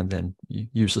and then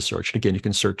use the search. Again, you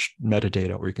can search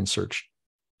metadata, or you can search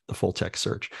full text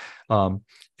search. And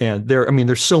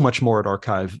there's so much more at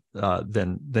Archive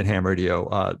than ham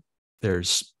radio.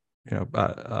 There's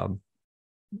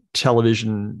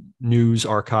television news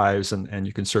archives, and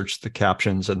you can search the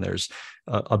captions, and there's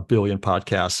a billion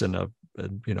podcasts and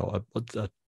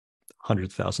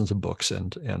hundreds of thousands of books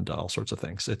and all sorts of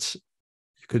things.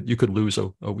 You could lose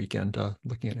a weekend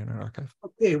looking at Internet Archive.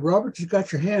 Okay, Robert, you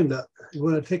got your hand up. You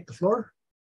want to take the floor?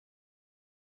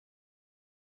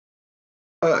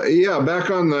 Yeah, back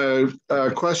on the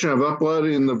question of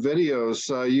uploading the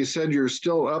videos. You said you're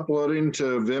still uploading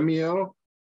to Vimeo?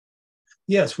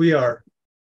 Yes, we are.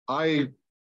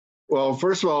 Well,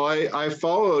 first of all, I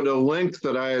followed a link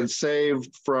that I had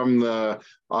saved from the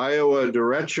Iowa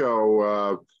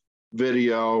derecho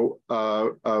video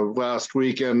last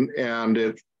weekend,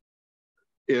 and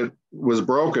it was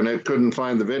broken. It couldn't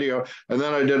find the video. And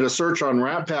then I did a search on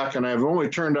RATPAC, and I've only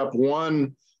turned up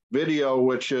one video,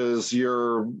 which is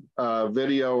your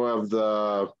video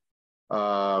of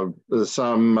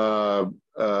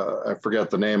I forget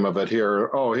the name of it here.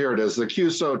 Oh, here it is, the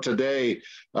QSO Today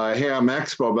Ham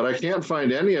Expo, but I can't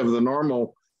find any of the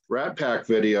normal RATPAC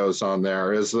videos on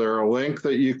there. Is there a link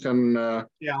that you can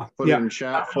put in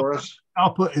chat for us?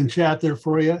 I'll put in chat there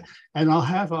for you, and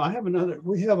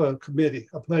we have a committee,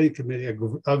 a planning committee,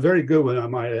 a very good one, I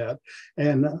might add.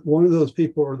 And one of those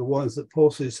people are the ones that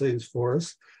post these things for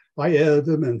us. I edit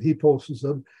them and he posts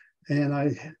them. And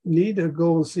I need to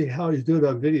go and see how you do it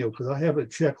on video, because I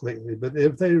haven't checked lately. But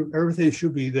everything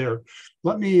should be there.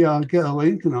 Let me get a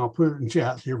link and I'll put it in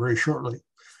chat here very shortly.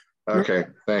 Okay,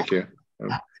 thank you.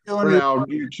 For now,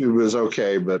 YouTube is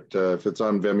okay, but if it's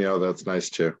on Vimeo, that's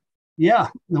nice too. Yeah,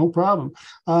 no problem.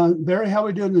 Barry, how are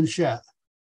we doing in the chat?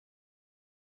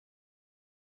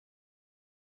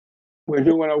 We're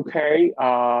doing okay.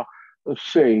 Let's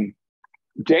see.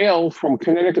 Dale from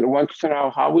Connecticut wants to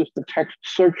know, how is the text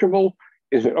searchable?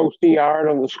 Is it OCR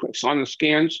on the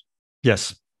scans?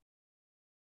 Yes.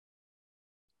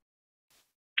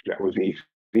 That was easy.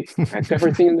 That's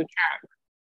everything in the chat.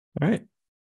 All right.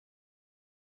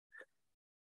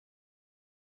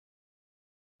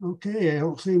 Okay, I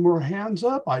don't see more hands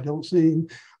up. I don't see,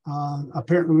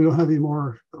 apparently we don't have any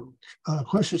more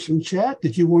questions from chat.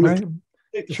 Did you want to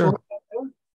take the floor?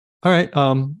 All right.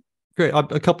 Great.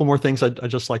 A couple more things I'd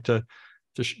just like to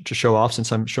show off, since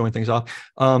I'm showing things off.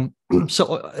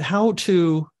 So how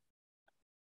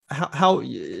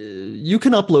you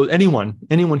can upload, anyone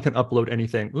can upload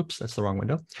anything. Oops, that's the wrong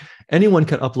window. Anyone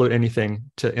can upload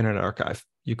anything to Internet Archive.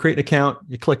 You create an account,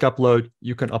 you click upload,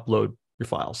 you can upload your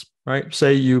files, right?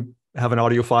 Say you have an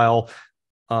audio file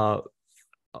or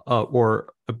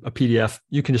a PDF,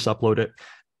 you can just upload it.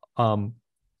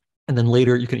 And then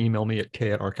later you can email me at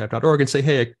k@archive.org and say,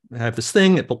 hey, I have this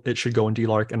thing, it should go in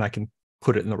DLARC, and I can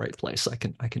put it in the right place. I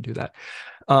can do that.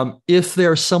 If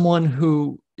there's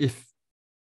someone if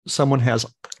someone has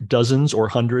dozens or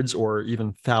hundreds or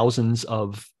even thousands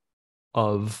of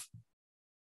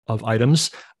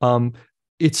items,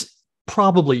 it's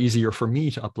probably easier for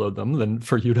me to upload them than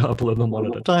for you to upload them one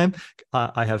at a time.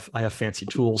 I have fancy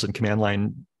tools and command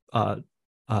line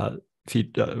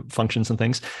feed functions and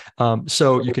things.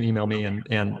 So you can email me,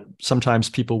 and sometimes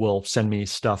people will send me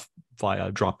stuff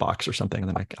via Dropbox or something, and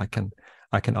then I can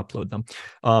upload them.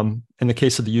 In the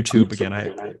case of the YouTube,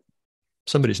 again,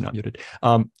 somebody's not muted.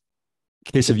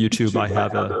 Case of YouTube, I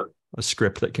have a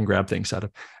script that can grab things out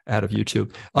of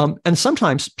YouTube. And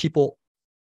sometimes people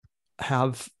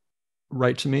patrons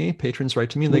write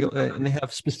to me, and they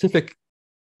have specific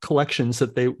collections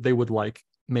that they would like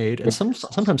made, and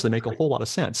sometimes they make a whole lot of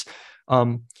sense.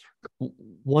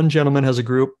 One gentleman has a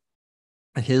group.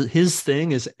 His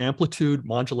thing is amplitude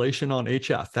modulation on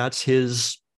HF. That's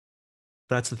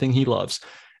the thing he loves.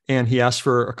 And he asked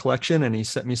for a collection, and he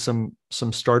sent me some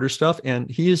starter stuff. And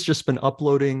he has just been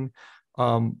uploading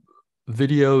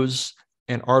videos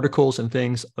and articles and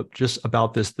things just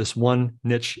about this one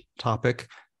niche topic.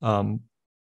 And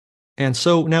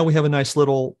so now we have a nice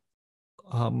little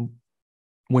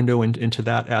window into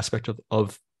that aspect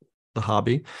of the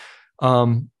hobby.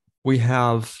 We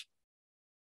have,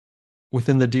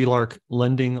 within the DLARC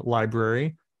lending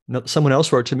library, someone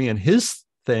else wrote to me, and his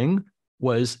thing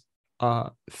was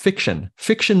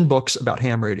fiction books about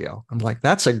ham radio. I'm like,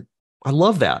 I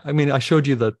love that. I mean, I showed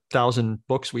you the 1,000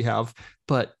 books we have,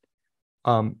 but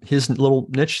his little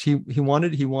niche, he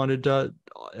wanted to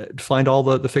find all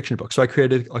the fiction books. So I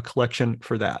created a collection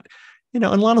for that. And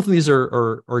a lot of these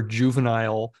are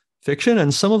juvenile fiction,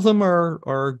 and some of them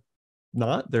are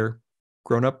not. They're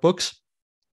grown-up books.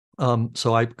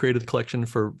 So I created a collection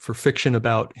for fiction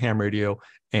about ham radio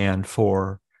and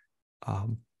for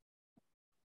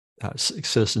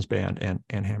Citizens Band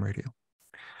and ham radio.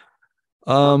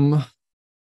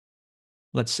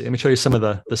 Let's see. Let me show you some of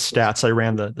the stats. I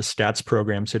ran the stats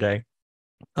program today.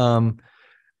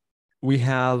 We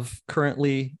have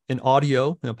currently in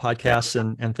audio, podcasts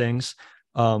and things,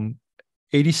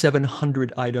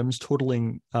 8,700 items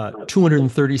totaling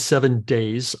 237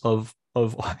 days of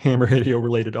ham radio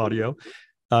related audio.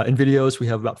 In videos, we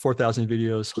have about 4,000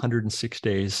 videos, 106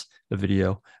 days of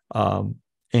video.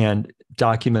 And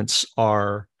documents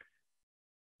are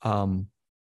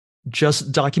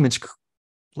just documents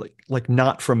like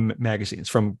not from magazines,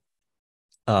 from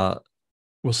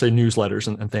we'll say newsletters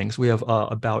and things. We have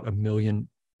about 1 million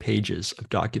pages of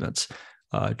documents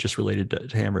just related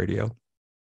to ham radio,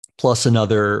 plus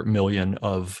another 1 million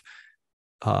of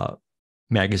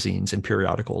magazines and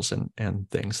periodicals and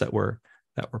things that were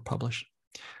published.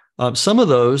 Some of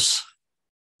those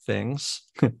things,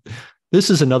 this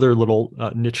is another little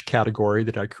niche category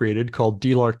that I created called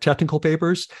DLARC technical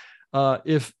papers.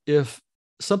 If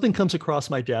something comes across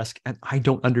my desk and I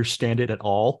don't understand it at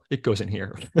all, it goes in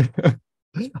here.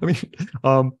 I mean,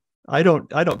 I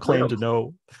don't claim to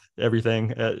know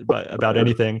everything about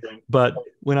anything, but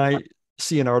when I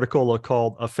see an article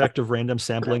called "Effective Random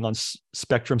Sampling on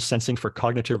Spectrum Sensing for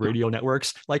Cognitive Radio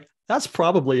Networks," like that's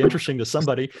probably interesting to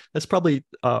somebody. That's probably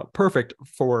perfect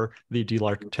for the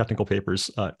DLARC technical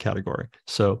papers category.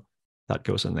 So that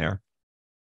goes in there.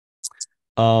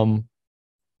 Oh,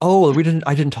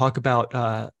 I didn't talk about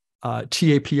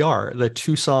TAPR, the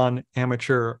Tucson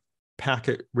Amateur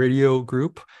Packet Radio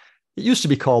Group. It used to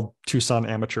be called Tucson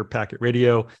Amateur Packet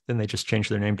Radio. Then they just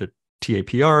changed their name to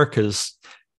TAPR because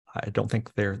I don't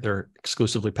think they're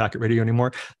exclusively packet radio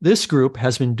anymore. This group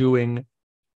has been doing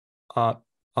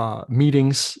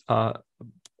meetings,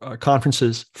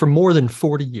 conferences for more than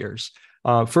 40 years.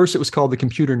 First, it was called the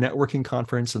Computer Networking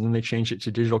Conference, and then they changed it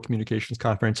to Digital Communications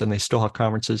Conference, and they still have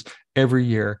conferences every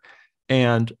year.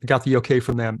 And got the okay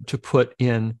from them to put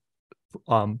in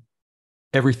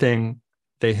everything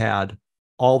they had,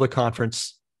 all the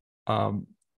conference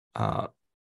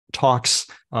talks,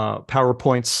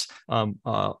 PowerPoints,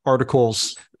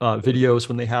 articles, videos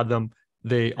when they had them.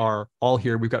 They are all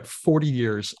here. We've got 40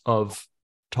 years of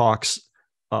talks,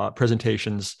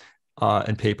 presentations,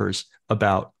 and papers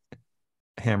about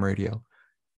ham radio,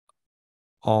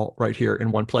 all right here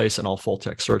in one place and all full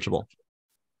text searchable.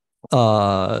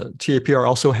 TAPR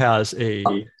also has a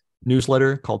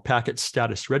newsletter called Packet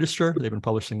Status Register. They've been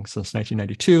publishing since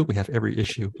 1992. We have every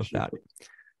issue of that.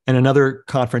 And another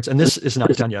conference, and this is not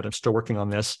done yet. I'm still working on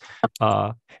this.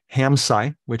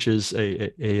 HamSci, which is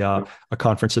a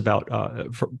conference about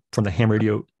from the Ham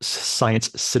Radio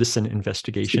Science Citizen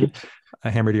Investigation,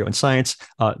 Ham Radio and Science.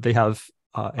 They have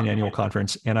an annual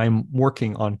conference, and I'm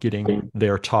working on getting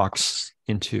their talks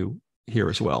into here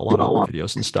as well. A lot of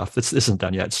videos and stuff. This isn't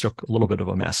done yet. It's still a little bit of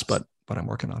a mess, but I'm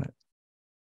working on it.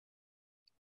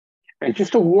 And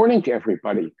just a warning to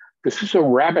everybody: this is a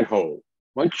rabbit hole.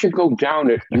 Once you go down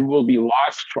it, you will be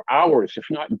lost for hours, if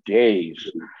not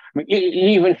days. I mean, it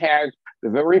even has the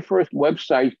very first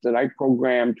website that I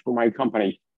programmed for my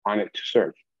company on it to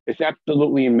search. It's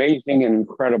absolutely amazing and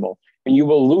incredible, and you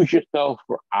will lose yourself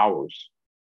for hours.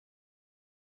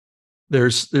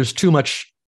 There's too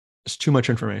much. It's too much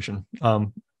information.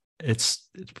 It's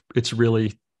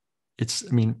really.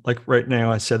 I mean, like right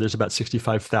now, I said there's about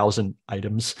 65,000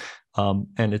 items,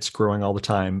 and it's growing all the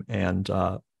time. And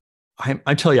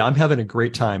I tell you, I'm having a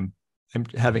great time. I'm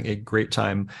having a great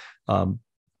time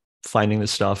finding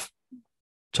this stuff,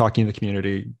 talking to the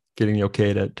community, getting the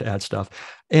okay to add stuff,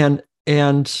 and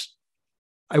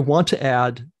I want to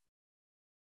add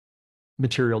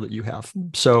material that you have.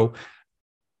 So,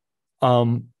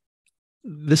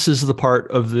 this is the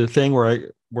part of the thing where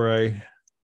I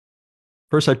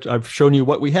first I've shown you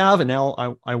what we have, and now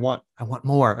I want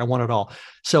more. I want it all.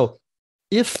 So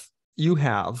if you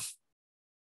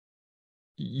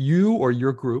or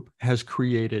your group has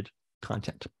created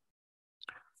content,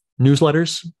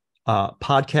 newsletters,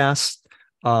 podcasts,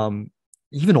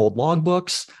 even old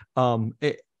logbooks, videos,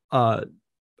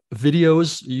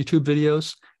 YouTube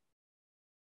videos,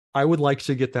 I would like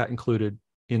to get that included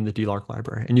in the DLARC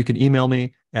library. And you can email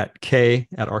me at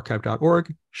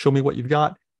k@archive.org, show me what you've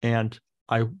got, and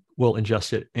I will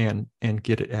ingest it and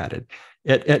get it added.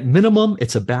 At minimum,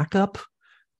 it's a backup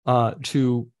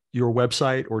to your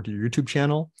website or to your YouTube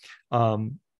channel.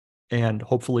 And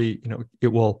hopefully, it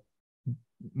will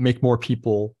make more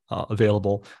people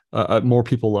available, more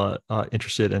people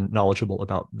interested and knowledgeable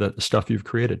about the stuff you've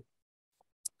created.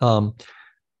 And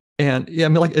yeah, I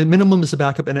mean, like at minimum is a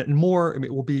backup, and more, I mean,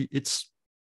 it will be,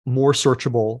 more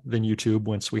searchable than YouTube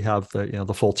once we have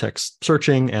the full text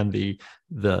searching and the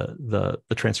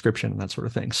transcription and that sort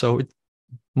of thing. So it's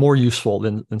more useful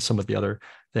than some of the other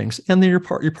things. And then you're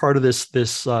part of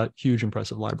this huge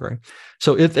impressive library.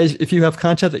 So if you have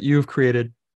content that you've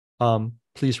created,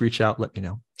 please reach out, let me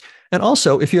know. And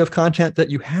also, if you have content that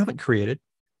you haven't created,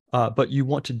 but you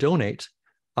want to donate,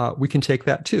 we can take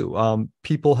that too.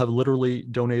 People have literally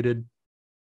donated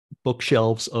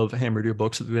bookshelves of ham radio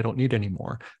books that they don't need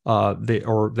anymore. They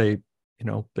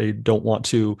don't want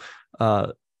to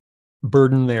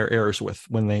burden their heirs with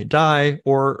when they die,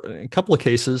 or in a couple of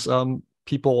cases,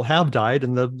 people have died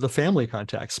and the family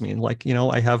contacts me and like,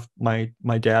 I have my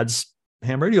dad's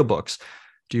ham radio books.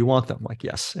 Do you want them? Like,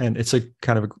 yes. And it's a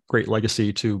kind of a great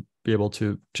legacy to be able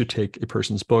to take a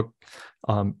person's book,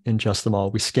 ingest them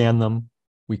all. We scan them,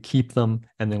 we keep them,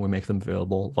 and then we make them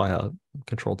available via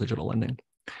controlled digital lending.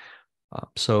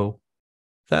 So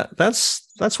that's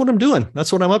what I'm doing.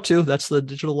 That's what I'm up to. That's the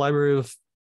Digital Library of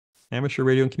Amateur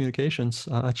Radio and Communications.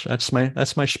 That's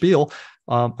my spiel.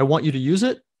 I want you to use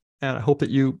it, and I hope that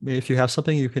if you have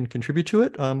something, you can contribute to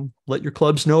it. Let your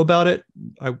clubs know about it.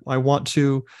 I want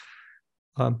to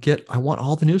I want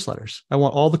all the newsletters. I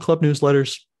want all the club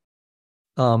newsletters.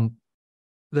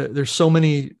 There's so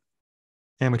many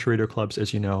amateur radio clubs,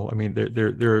 as you know. I mean,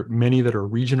 there are many that are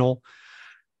regional,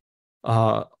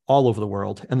 all over the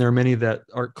world, and there are many that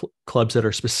are clubs that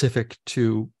are specific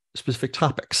to specific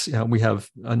topics. We have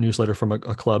a newsletter from a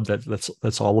club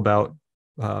that's all about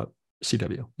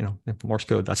CW, Morse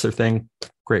code. That's their thing.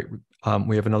 Great.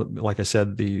 We have another, like I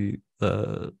said, the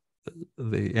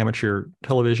amateur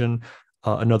television.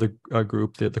 Another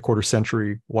group, the Quarter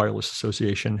Century Wireless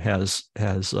Association, has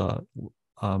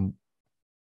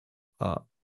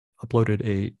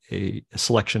uploaded a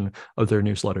selection of their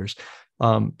newsletters.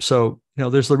 So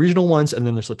there's the regional ones, and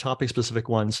then there's the topic-specific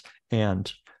ones,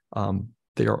 and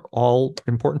they are all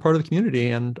an important part of the community.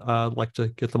 And I'd like to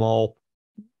get them all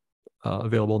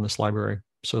available in this library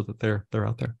so that they're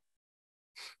out there.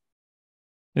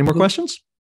 Any more questions?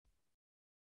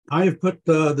 I have put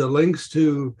the links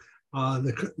to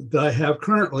that I have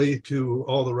currently to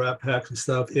all the RATPACs and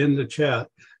stuff in the chat.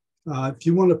 If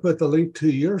you want to put the link to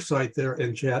your site there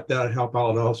in chat, that would help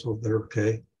out also. They're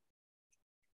okay.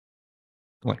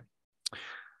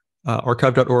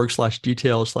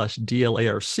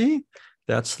 Archive.org/detail/DLARC.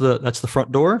 That's the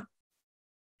front door.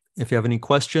 If you have any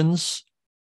questions,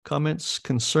 comments,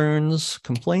 concerns,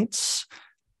 complaints,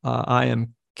 I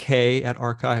am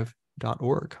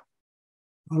k@archive.org.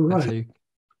 All right.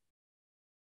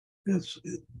 This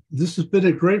has been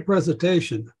a great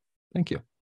presentation. Thank you.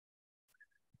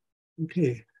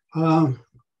 Okay.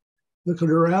 Looking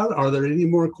around, are there any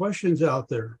more questions out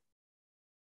there?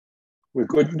 We're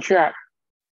good in chat.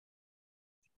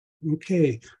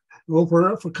 Okay. Open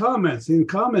it up for comments. Any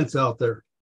comments out there?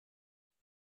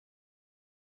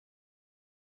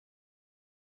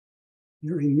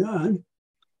 Hearing none.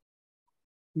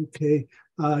 Okay.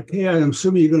 Kay, I'm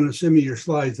assuming you're going to send me your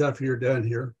slides after you're done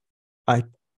here. I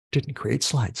didn't create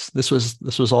slides. This was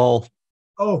all.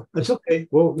 Oh, that's okay.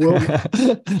 Well,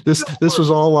 this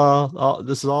was all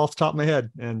this is all off the top of my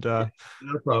head, and not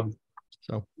a problem.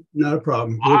 So not a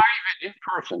problem. Live and in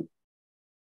person.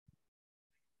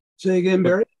 Say again,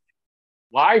 Barry.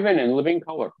 Live and in living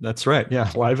color. That's right.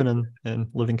 Yeah, live and in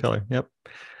living color. Yep.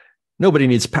 Nobody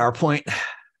needs PowerPoint.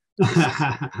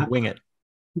 Wing it.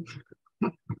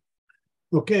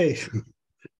 Okay.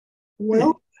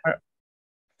 Well,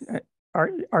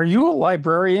 are you a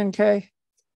librarian, Kay?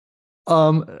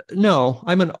 No,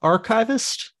 I'm an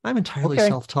archivist. I'm entirely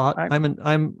self-taught. I'm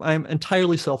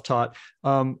entirely self-taught.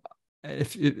 My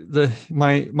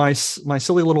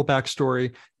silly little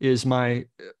backstory is I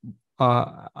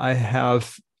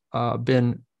have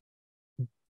been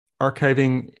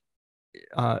archiving.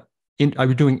 I've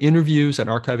been doing interviews and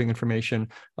archiving information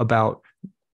about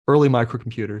early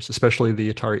microcomputers, especially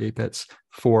the Atari 8-bits,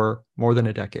 for more than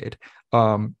a decade.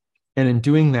 And in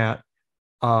doing that,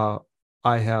 I've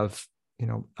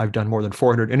done more than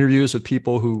 400 interviews with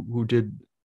people who did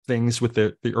things with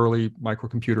the early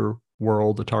microcomputer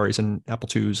world, Ataris and Apple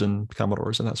IIs and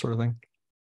Commodores and that sort of thing.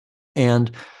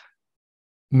 And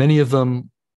many of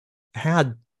them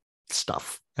had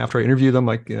stuff. After I interviewed them,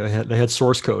 like they had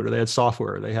source code, or they had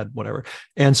software, or they had whatever.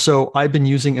 And so I've been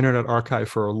using Internet Archive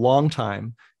for a long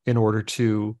time in order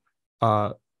to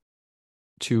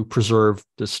preserve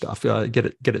this stuff, get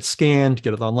it scanned,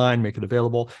 get it online, make it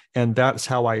available. And that's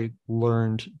how I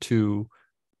learned to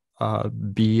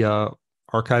be an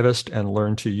archivist and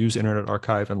learn to use Internet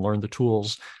Archive and learn the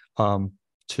tools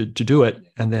to do it.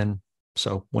 And then,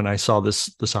 so when I saw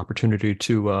this opportunity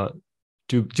to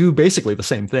do basically the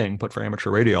same thing, but for amateur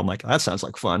radio. I'm like, that sounds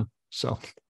like fun. So,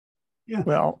 yeah.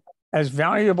 Well, as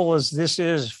valuable as this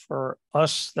is for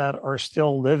us that are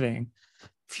still living,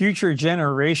 future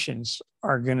generations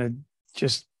are going to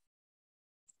just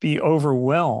be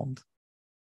overwhelmed,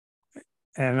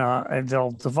 and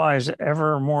they'll devise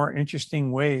ever more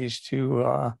interesting ways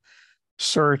to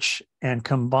search and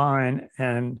combine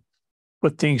and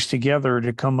put things together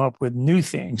to come up with new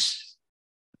things.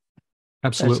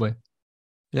 Absolutely.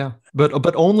 Yeah.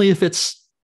 But only if it's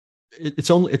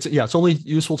only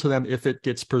useful to them if it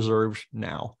gets preserved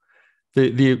now.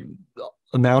 The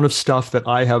amount of stuff that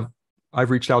I've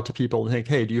reached out to people and think,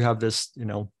 hey, do you have this,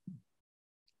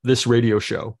 this radio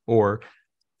show or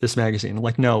this magazine? I'm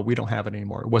like, no, we don't have it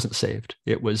anymore. It wasn't saved.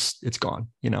 It's gone,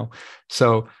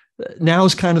 So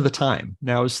now's kind of the time.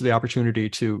 Now is the opportunity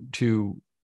to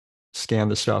scan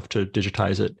the stuff, to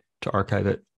digitize it, to archive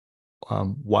it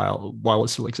while it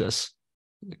still exists,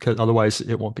 because otherwise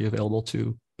it won't be available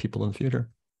to people in the future.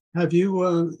 Have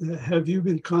you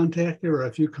been contacted, or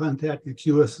have you contacted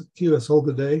QSO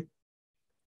today?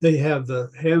 They have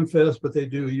the Hamfest, but they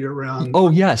do year-round. Oh,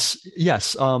 yes. We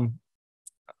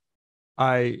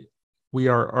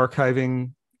are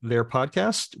archiving their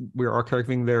podcast. We're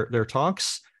archiving their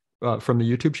talks from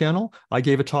the YouTube channel. I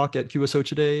gave a talk at QSO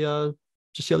today,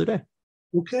 just the other day.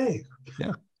 Okay.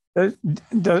 Yeah.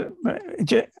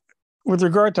 With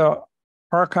regard to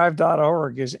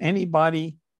archive.org, is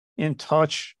anybody in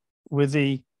touch with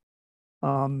the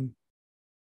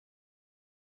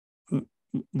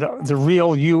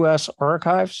real U.S.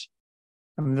 archives?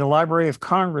 I mean, the Library of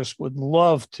Congress would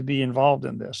love to be involved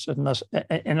in this, and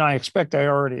I expect they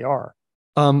already are.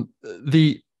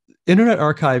 The Internet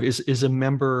Archive is a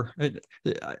member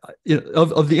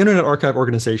of the Internet Archive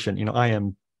organization. I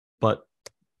am but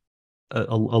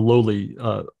a lowly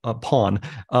a pawn.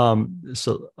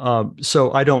 So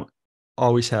I don't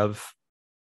always have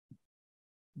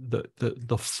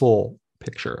the full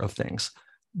picture of things,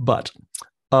 but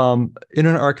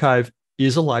Internet Archive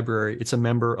is a library. It's a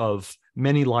member of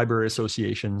many library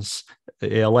associations,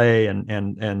 ALA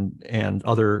and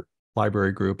other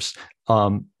library groups,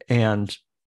 and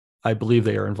I believe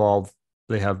they are involved.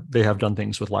 They have done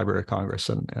things with Library of Congress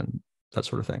and that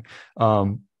sort of thing.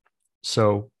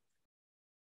 So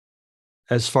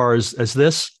as far as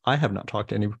this, I have not talked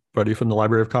to anybody from the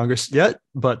Library of Congress yet,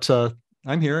 but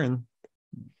I'm here and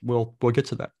we'll get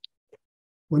to that.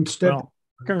 One step.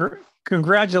 Well,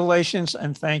 congratulations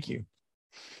and thank you.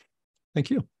 Thank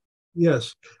you.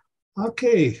 Yes.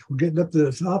 Okay, we're getting up to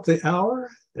the top of the hour.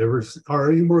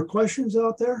 Are any more questions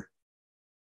out there?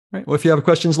 All right. Well, if you have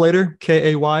questions later,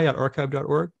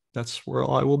 KAY@archive.org. That's where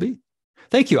I will be.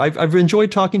 Thank you. I've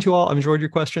enjoyed talking to you all. I've enjoyed your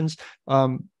questions.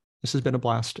 This has been a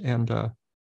blast, and